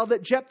Jephthah's vow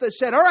that Jephthah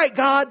said, all right,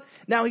 God.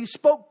 Now he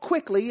spoke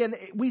quickly, and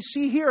we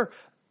see here,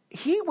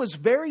 he was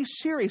very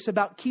serious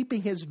about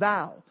keeping his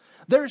vow.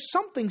 There's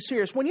something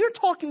serious. When you're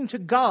talking to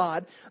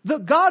God, the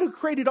God who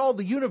created all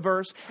the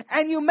universe,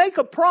 and you make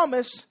a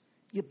promise,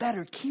 you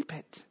better keep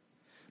it.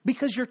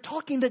 Because you're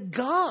talking to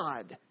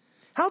God.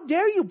 How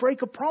dare you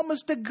break a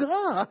promise to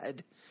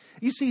God?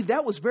 You see,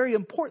 that was very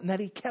important that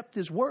he kept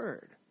his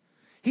word.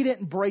 He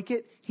didn't break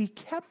it, he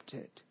kept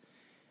it.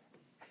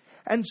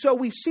 And so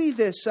we see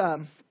this,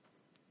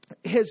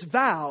 his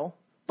vow.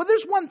 But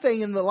there's one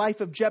thing in the life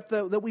of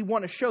Jephthah that we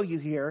want to show you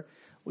here.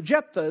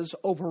 Jephthah's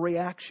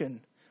overreaction.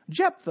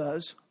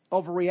 Jephthah's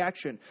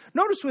overreaction.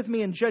 Notice with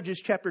me in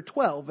Judges chapter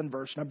 12 and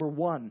verse number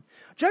 1.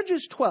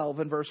 Judges 12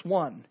 and verse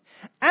 1.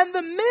 And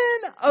the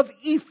men of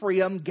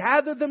Ephraim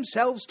gathered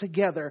themselves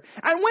together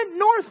and went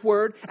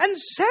northward and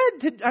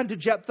said unto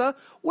Jephthah,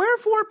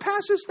 wherefore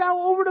passest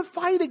thou over to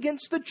fight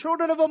against the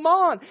children of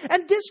Ammon,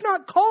 and didst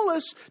not call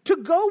us to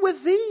go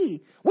with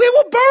thee? We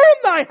will burn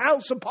thy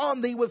house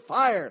upon thee with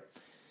fire.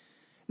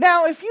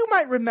 Now, if you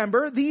might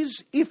remember,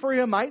 these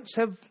Ephraimites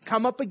have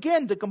come up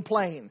again to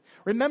complain.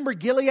 Remember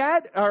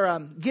Gideon?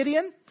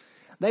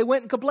 They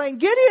went and complained,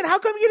 Gideon, how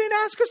come you didn't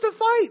ask us to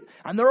fight?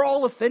 And they're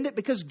all offended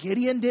because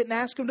Gideon didn't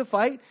ask them to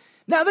fight.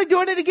 Now they're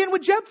doing it again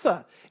with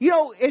Jephthah. You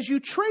know, as you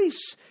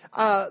trace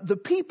the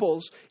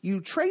peoples,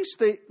 you trace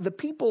the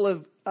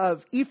people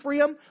of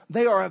Ephraim,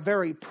 they are a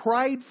very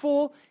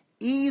prideful,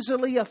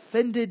 easily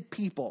offended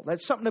people.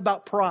 That's something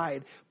about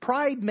pride.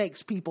 Pride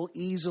makes people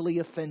easily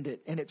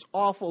offended, and it's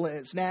awful and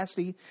it's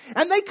nasty.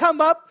 And they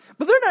come up,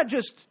 but they're not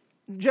just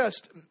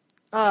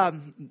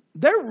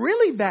they're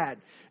really bad.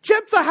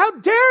 Jephthah, how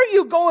dare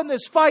you go in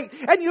this fight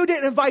and you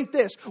didn't invite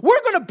this?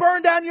 We're going to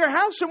burn down your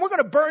house and we're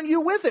going to burn you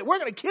with it. We're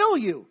going to kill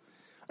you.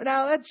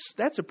 Now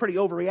that's a pretty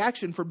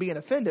overreaction for being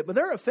offended, but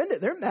they're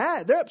offended. They're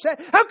mad. They're upset.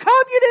 How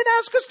come you didn't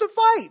ask us to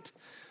fight?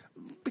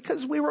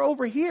 Because we were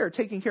over here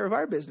taking care of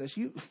our business.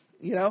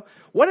 You know,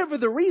 whatever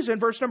the reason,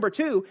 verse number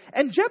 2,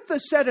 and Jephthah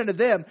said unto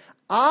them,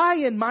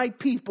 I and my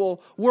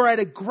people were at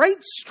a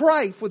great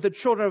strife with the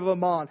children of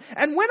Ammon.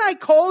 And when I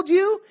called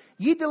you,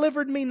 ye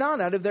delivered me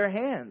not out of their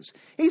hands.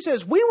 He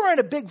says, we were in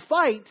a big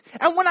fight.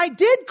 And when I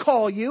did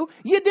call you,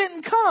 you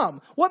didn't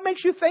come. What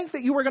makes you think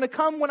that you were going to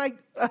come when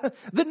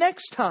the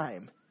next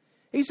time?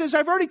 He says,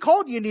 I've already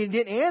called you and you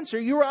didn't answer.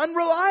 You were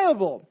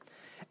unreliable.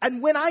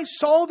 And when I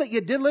saw that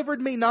you delivered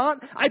me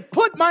not, I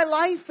put my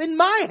life in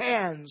my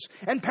hands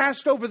and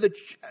passed over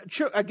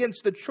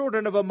against the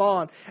children of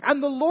Ammon.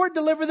 And the Lord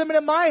delivered them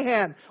into my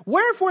hand.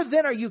 Wherefore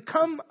then are you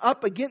come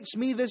up against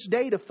me this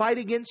day to fight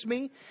against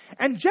me?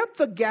 And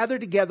Jephthah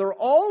gathered together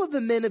all of the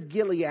men of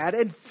Gilead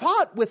and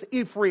fought with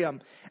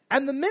Ephraim.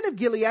 And the men of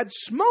Gilead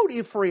smote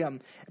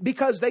Ephraim,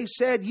 because they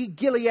said, ye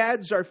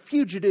Gileads are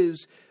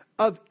fugitives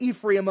of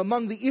Ephraim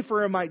among the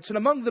Ephraimites and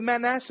among the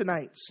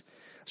Manassanites.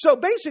 So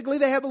basically,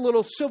 they have a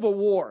little civil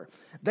war.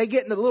 They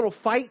get in a little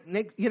fight,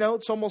 and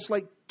it's almost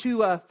like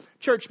two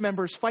church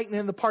members fighting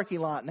in the parking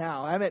lot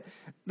now. I mean,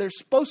 they're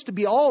supposed to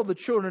be all the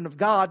children of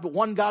God, but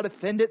one got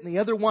offended, and the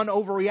other one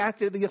overreacted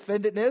to the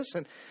offendedness,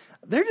 and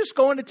they're just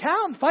going to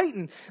town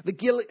fighting. The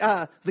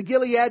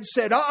Gilead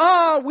said,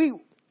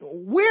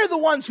 we're the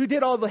ones who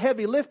did all the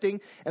heavy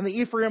lifting. And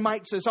the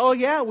Ephraimite says, oh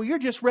yeah, well you're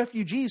just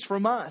refugees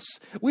from us.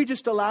 We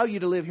just allow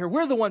you to live here.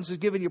 We're the ones who've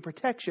given you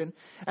protection.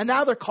 And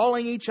now they're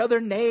calling each other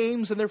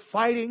names and they're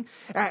fighting.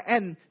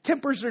 And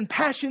tempers and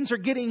passions are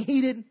getting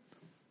heated.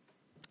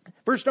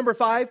 Verse number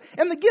 5,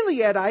 and the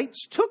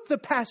Gileadites took the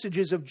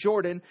passages of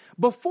Jordan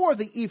before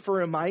the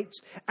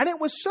Ephraimites. And it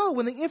was so,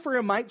 when the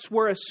Ephraimites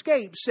were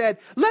escaped, said,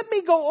 let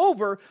me go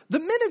over. The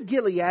men of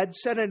Gilead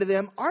said unto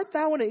them, art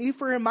thou an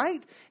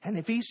Ephraimite? And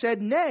if he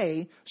said,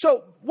 nay.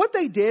 So what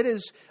they did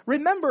is,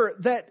 remember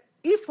that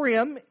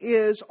Ephraim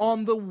is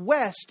on the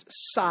west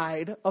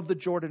side of the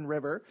Jordan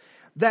River.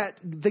 That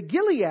the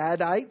Gilead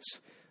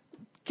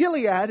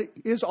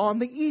is on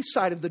the east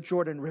side of the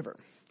Jordan River.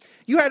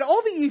 You had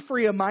all the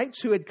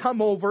Ephraimites who had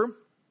come over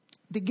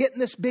to get in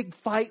this big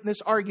fight and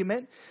this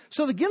argument.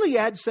 So the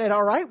Gilead said,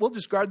 all right, we'll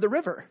just guard the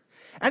river.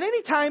 And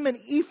anytime an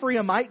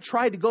Ephraimite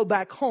tried to go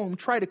back home,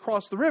 try to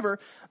cross the river,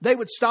 they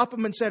would stop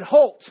him and said,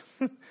 halt.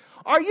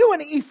 Are you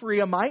an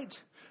Ephraimite?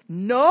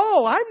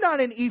 No, I'm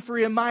not an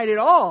Ephraimite at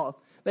all.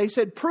 They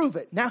said, prove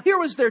it. Now here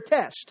was their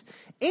test.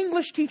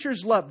 English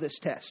teachers love this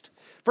test.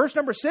 Verse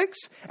number 6,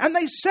 and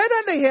they said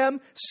unto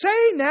him,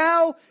 say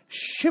now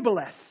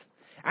Shibboleth.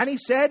 And he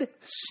said,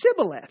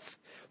 Sibboleth,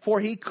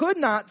 for he could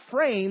not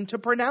frame to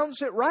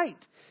pronounce it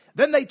right.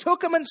 Then they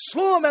took him and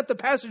slew him at the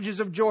passages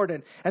of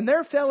Jordan. And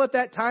there fell at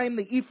that time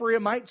the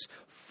Ephraimites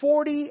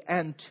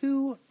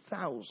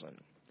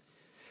 42,000.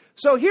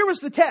 So here was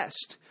the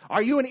test.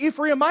 Are you an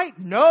Ephraimite?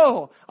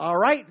 No. All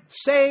right,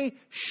 say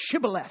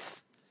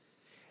Shibboleth.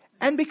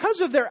 And because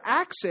of their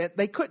accent,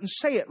 they couldn't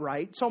say it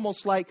right. It's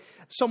almost like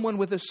someone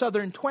with a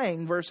southern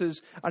twang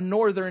versus a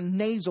northern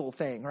nasal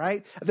thing,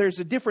 right? There's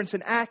a difference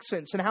in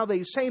accents, and how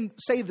they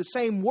say the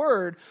same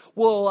word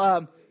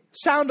will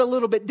sound a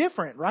little bit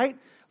different, right?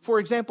 For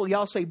example,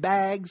 y'all say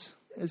bags.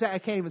 I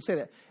can't even say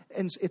that.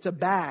 And it's a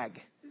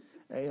bag.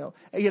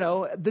 You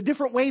know, the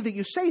different way that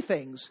you say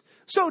things.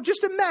 So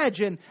just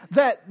imagine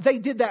that they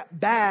did that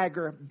bag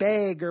or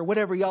bag or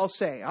whatever y'all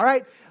say. All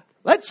right?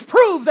 Let's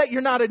prove that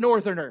you're not a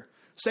northerner.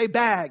 Say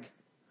bag.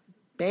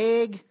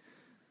 Bag.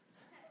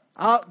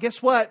 Oh,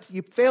 guess what?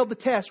 You failed the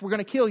test. We're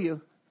going to kill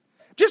you.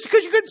 Just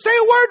because you couldn't say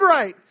a word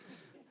right.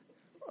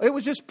 It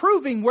was just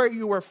proving where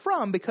you were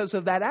from because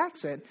of that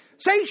accent.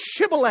 Say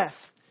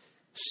shibboleth.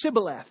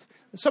 Sibboleth.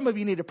 Some of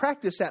you need to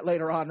practice that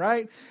later on,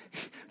 right?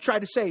 Try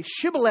to say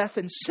shibboleth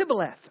and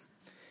sibboleth.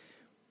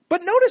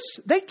 But notice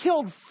they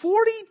killed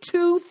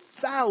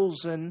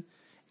 42,000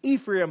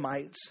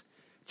 Ephraimites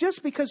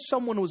just because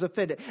someone was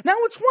offended. Now,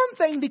 it's one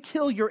thing to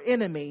kill your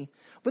enemy,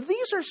 but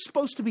these are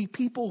supposed to be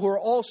people who are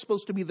all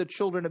supposed to be the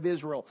children of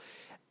Israel.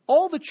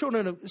 All the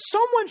children of...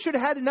 Someone should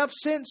have had enough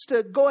sense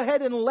to go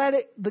ahead and let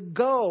it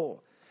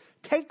go.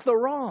 Take the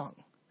wrong.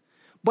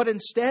 But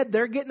instead,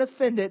 they're getting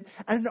offended,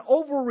 and an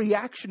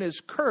overreaction has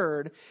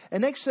occurred.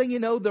 And next thing you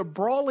know, they're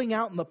brawling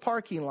out in the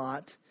parking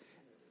lot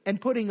and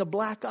putting a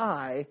black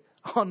eye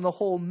on the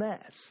whole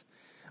mess.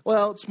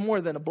 Well, it's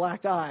more than a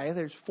black eye.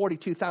 There's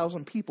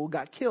 42,000 people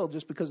got killed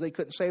just because they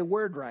couldn't say a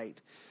word right.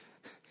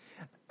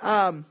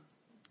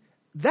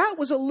 That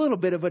was a little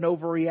bit of an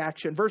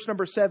overreaction. Verse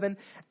number 7,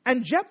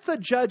 and Jephthah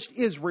judged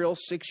Israel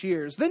 6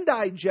 years. Then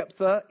died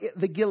Jephthah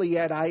the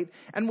Gileadite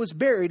and was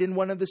buried in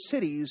one of the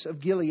cities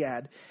of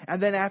Gilead.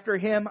 And then after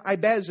him,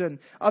 Ibezan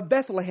of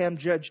Bethlehem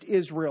judged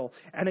Israel.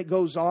 And it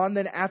goes on.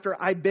 Then after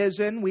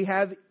Ibezan, we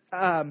have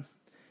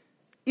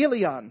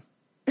Elion.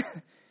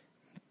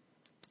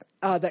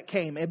 That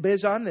came.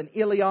 Ibizan, then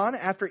Elion.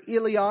 After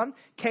Elion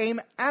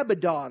came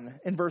Abaddon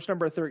in verse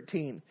number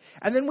 13.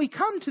 And then we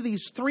come to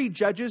these three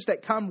judges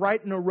that come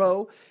right in a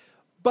row.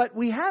 But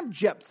we have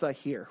Jephthah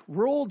here.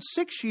 Ruled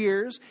 6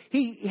 years.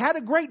 He had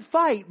a great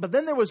fight, but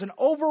then there was an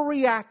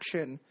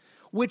overreaction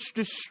which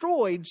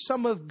destroyed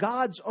some of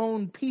God's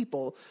own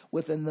people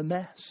within the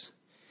mess.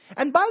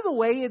 And by the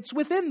way, it's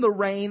within the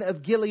reign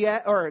of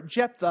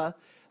Jephthah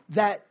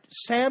that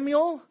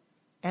Samuel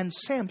and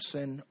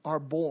Samson are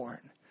born.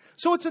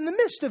 So it's in the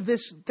midst of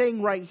this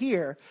thing right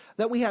here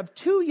that we have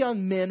two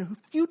young men,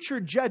 future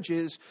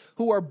judges,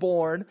 who are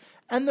born,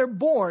 and they're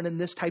born in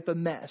this type of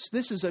mess.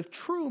 This is a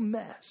true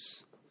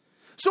mess.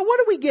 So what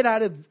do we get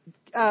out of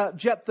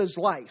Jephthah's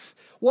life?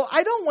 Well,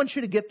 I don't want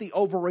you to get the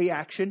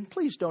overreaction.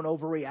 Please don't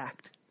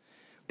overreact.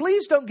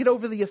 Please don't get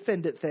over the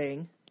offended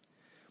thing.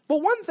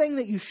 But one thing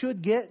that you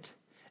should get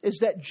is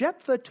that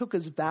Jephthah took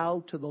his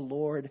vow to the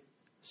Lord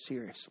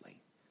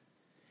seriously.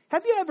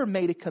 Have you ever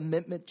made a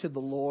commitment to the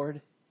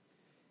Lord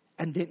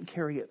and didn't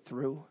carry it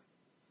through?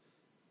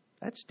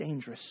 That's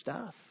dangerous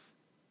stuff.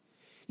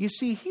 You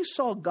see, he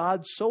saw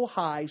God so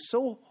high,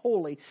 so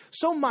holy,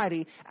 so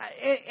mighty,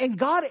 and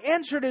God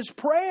answered his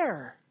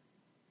prayer.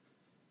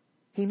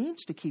 He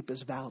needs to keep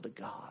his vow to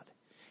God.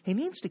 He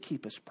needs to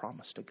keep his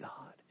promise to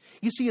God.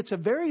 You see, it's a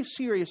very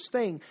serious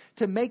thing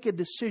to make a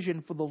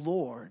decision for the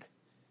Lord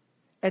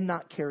and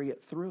not carry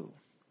it through.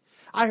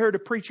 I heard a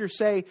preacher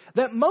say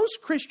that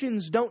most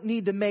Christians don't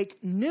need to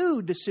make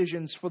new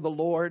decisions for the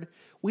Lord.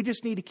 We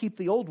just need to keep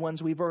the old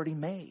ones we've already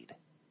made.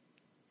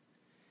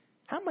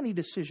 How many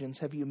decisions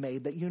have you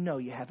made that you know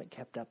you haven't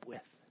kept up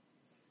with?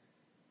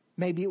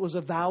 Maybe it was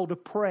a vow to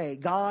pray.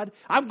 God,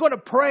 I'm going to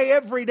pray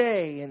every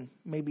day. And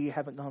maybe you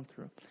haven't gone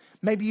through.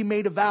 Maybe you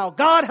made a vow.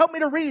 God, help me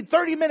to read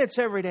 30 minutes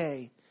every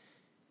day.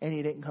 And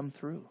you didn't come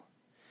through.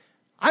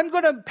 I'm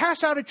going to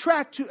pass out a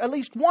tract to at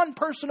least one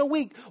person a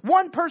week.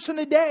 One person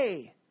a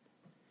day.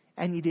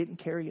 And you didn't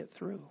carry it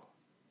through.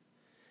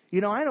 You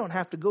know, I don't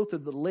have to go through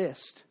the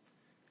list.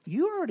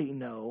 You already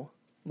know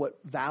what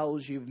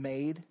vows you've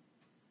made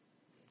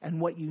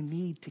and what you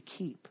need to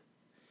keep.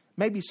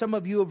 Maybe some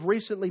of you have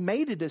recently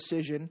made a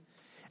decision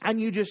and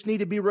you just need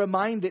to be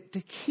reminded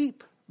to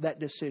keep that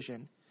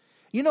decision.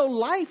 You know,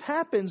 life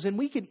happens and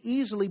we can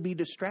easily be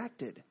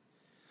distracted.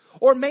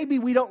 Or maybe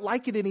we don't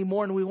like it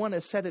anymore and we want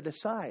to set it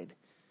aside.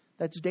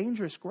 That's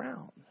dangerous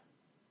ground.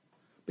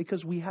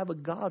 Because we have a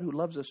God who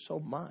loves us so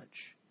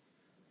much.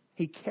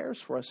 He cares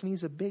for us and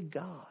He's a big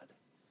God.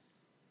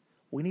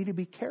 We need to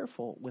be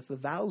careful with the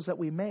vows that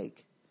we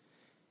make.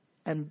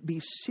 And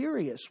be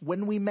serious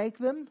when we make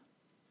them.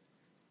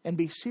 And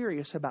be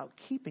serious about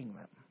keeping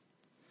them.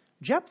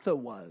 Jephthah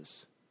was.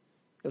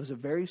 It was a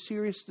very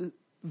serious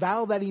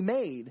vow that he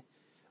made.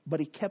 But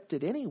he kept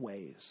it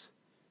anyways.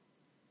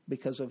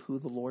 Because of who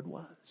the Lord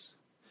was.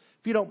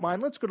 If you don't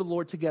mind, let's go to the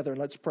Lord together and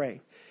let's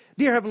pray.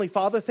 Dear Heavenly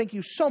Father, thank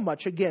you so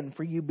much again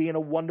for you being a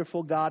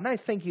wonderful God. And I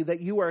thank you that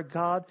you are a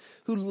God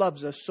who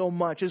loves us so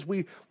much. As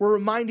we were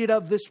reminded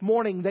of this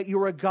morning that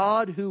you're a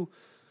God who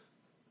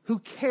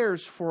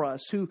cares for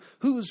us,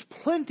 who's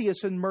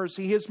plenteous in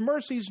mercy. His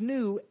mercies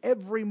new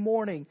every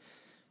morning.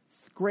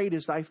 great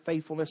is thy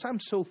faithfulness. I'm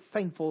so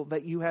thankful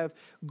that you have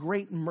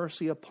great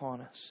mercy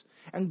upon us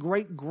and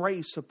great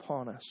grace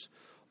upon us.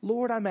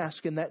 Lord, I'm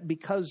asking that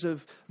because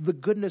of the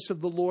goodness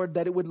of the Lord,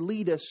 that it would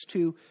lead us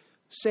to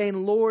saying,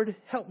 Lord,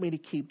 help me to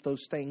keep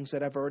those things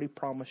that I've already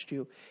promised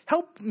you.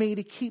 Help me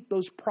to keep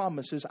those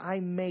promises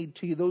I made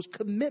to you, those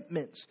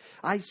commitments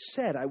I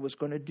said I was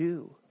going to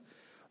do.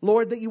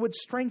 Lord, that you would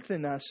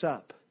strengthen us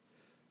up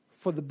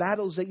for the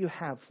battles that you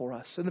have for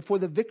us and for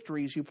the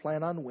victories you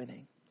plan on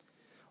winning.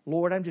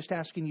 Lord, I'm just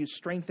asking you to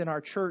strengthen our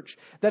church,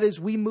 that as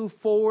we move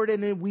forward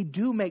and we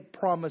do make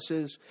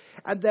promises,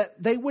 and that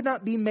they would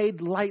not be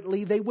made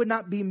lightly, they would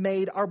not be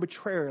made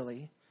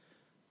arbitrarily,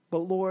 but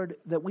Lord,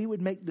 that we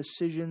would make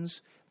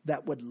decisions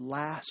that would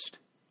last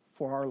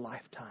for our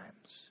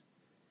lifetimes,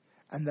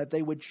 and that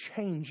they would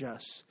change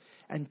us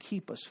and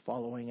keep us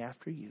following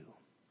after you.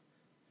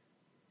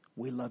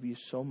 We love you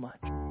so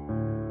much.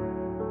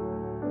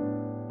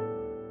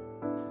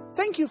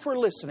 Thank you for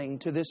listening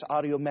to this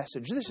audio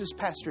message. This is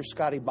Pastor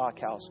Scotty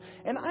Bachhaus,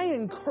 and I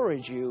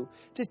encourage you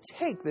to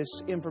take this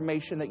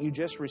information that you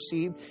just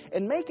received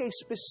and make a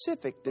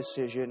specific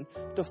decision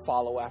to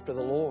follow after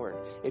the Lord.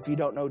 If you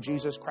don't know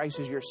Jesus Christ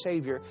as your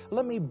Savior,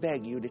 let me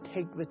beg you to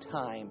take the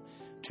time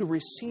to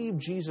receive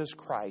Jesus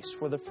Christ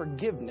for the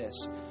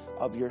forgiveness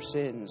of your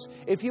sins.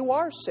 If you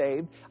are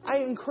saved, I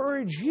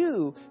encourage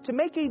you to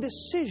make a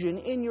decision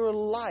in your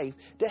life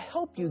to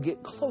help you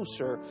get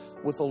closer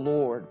with the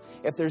Lord.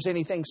 If there's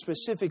anything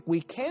specific we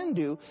can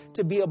do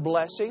to be a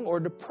blessing or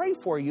to pray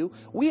for you,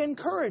 we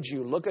encourage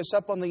you. Look us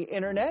up on the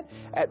internet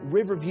at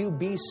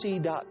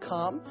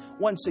riverviewbc.com.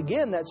 Once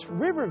again, that's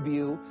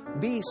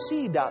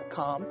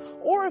riverviewbc.com.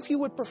 Or if you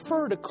would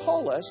prefer to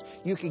call us,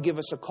 you can give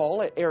us a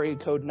call at area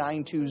code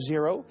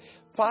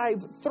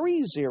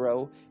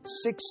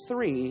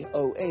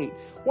 920-530-6308.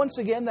 Once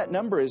again, that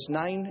number is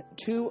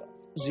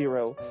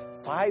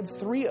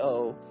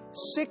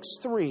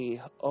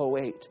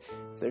 920-530-6308.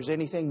 If there's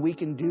anything we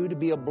can do to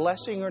be a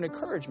blessing or an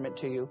encouragement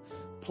to you,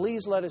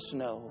 please let us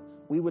know.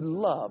 We would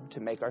love to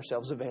make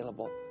ourselves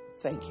available.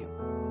 Thank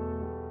you.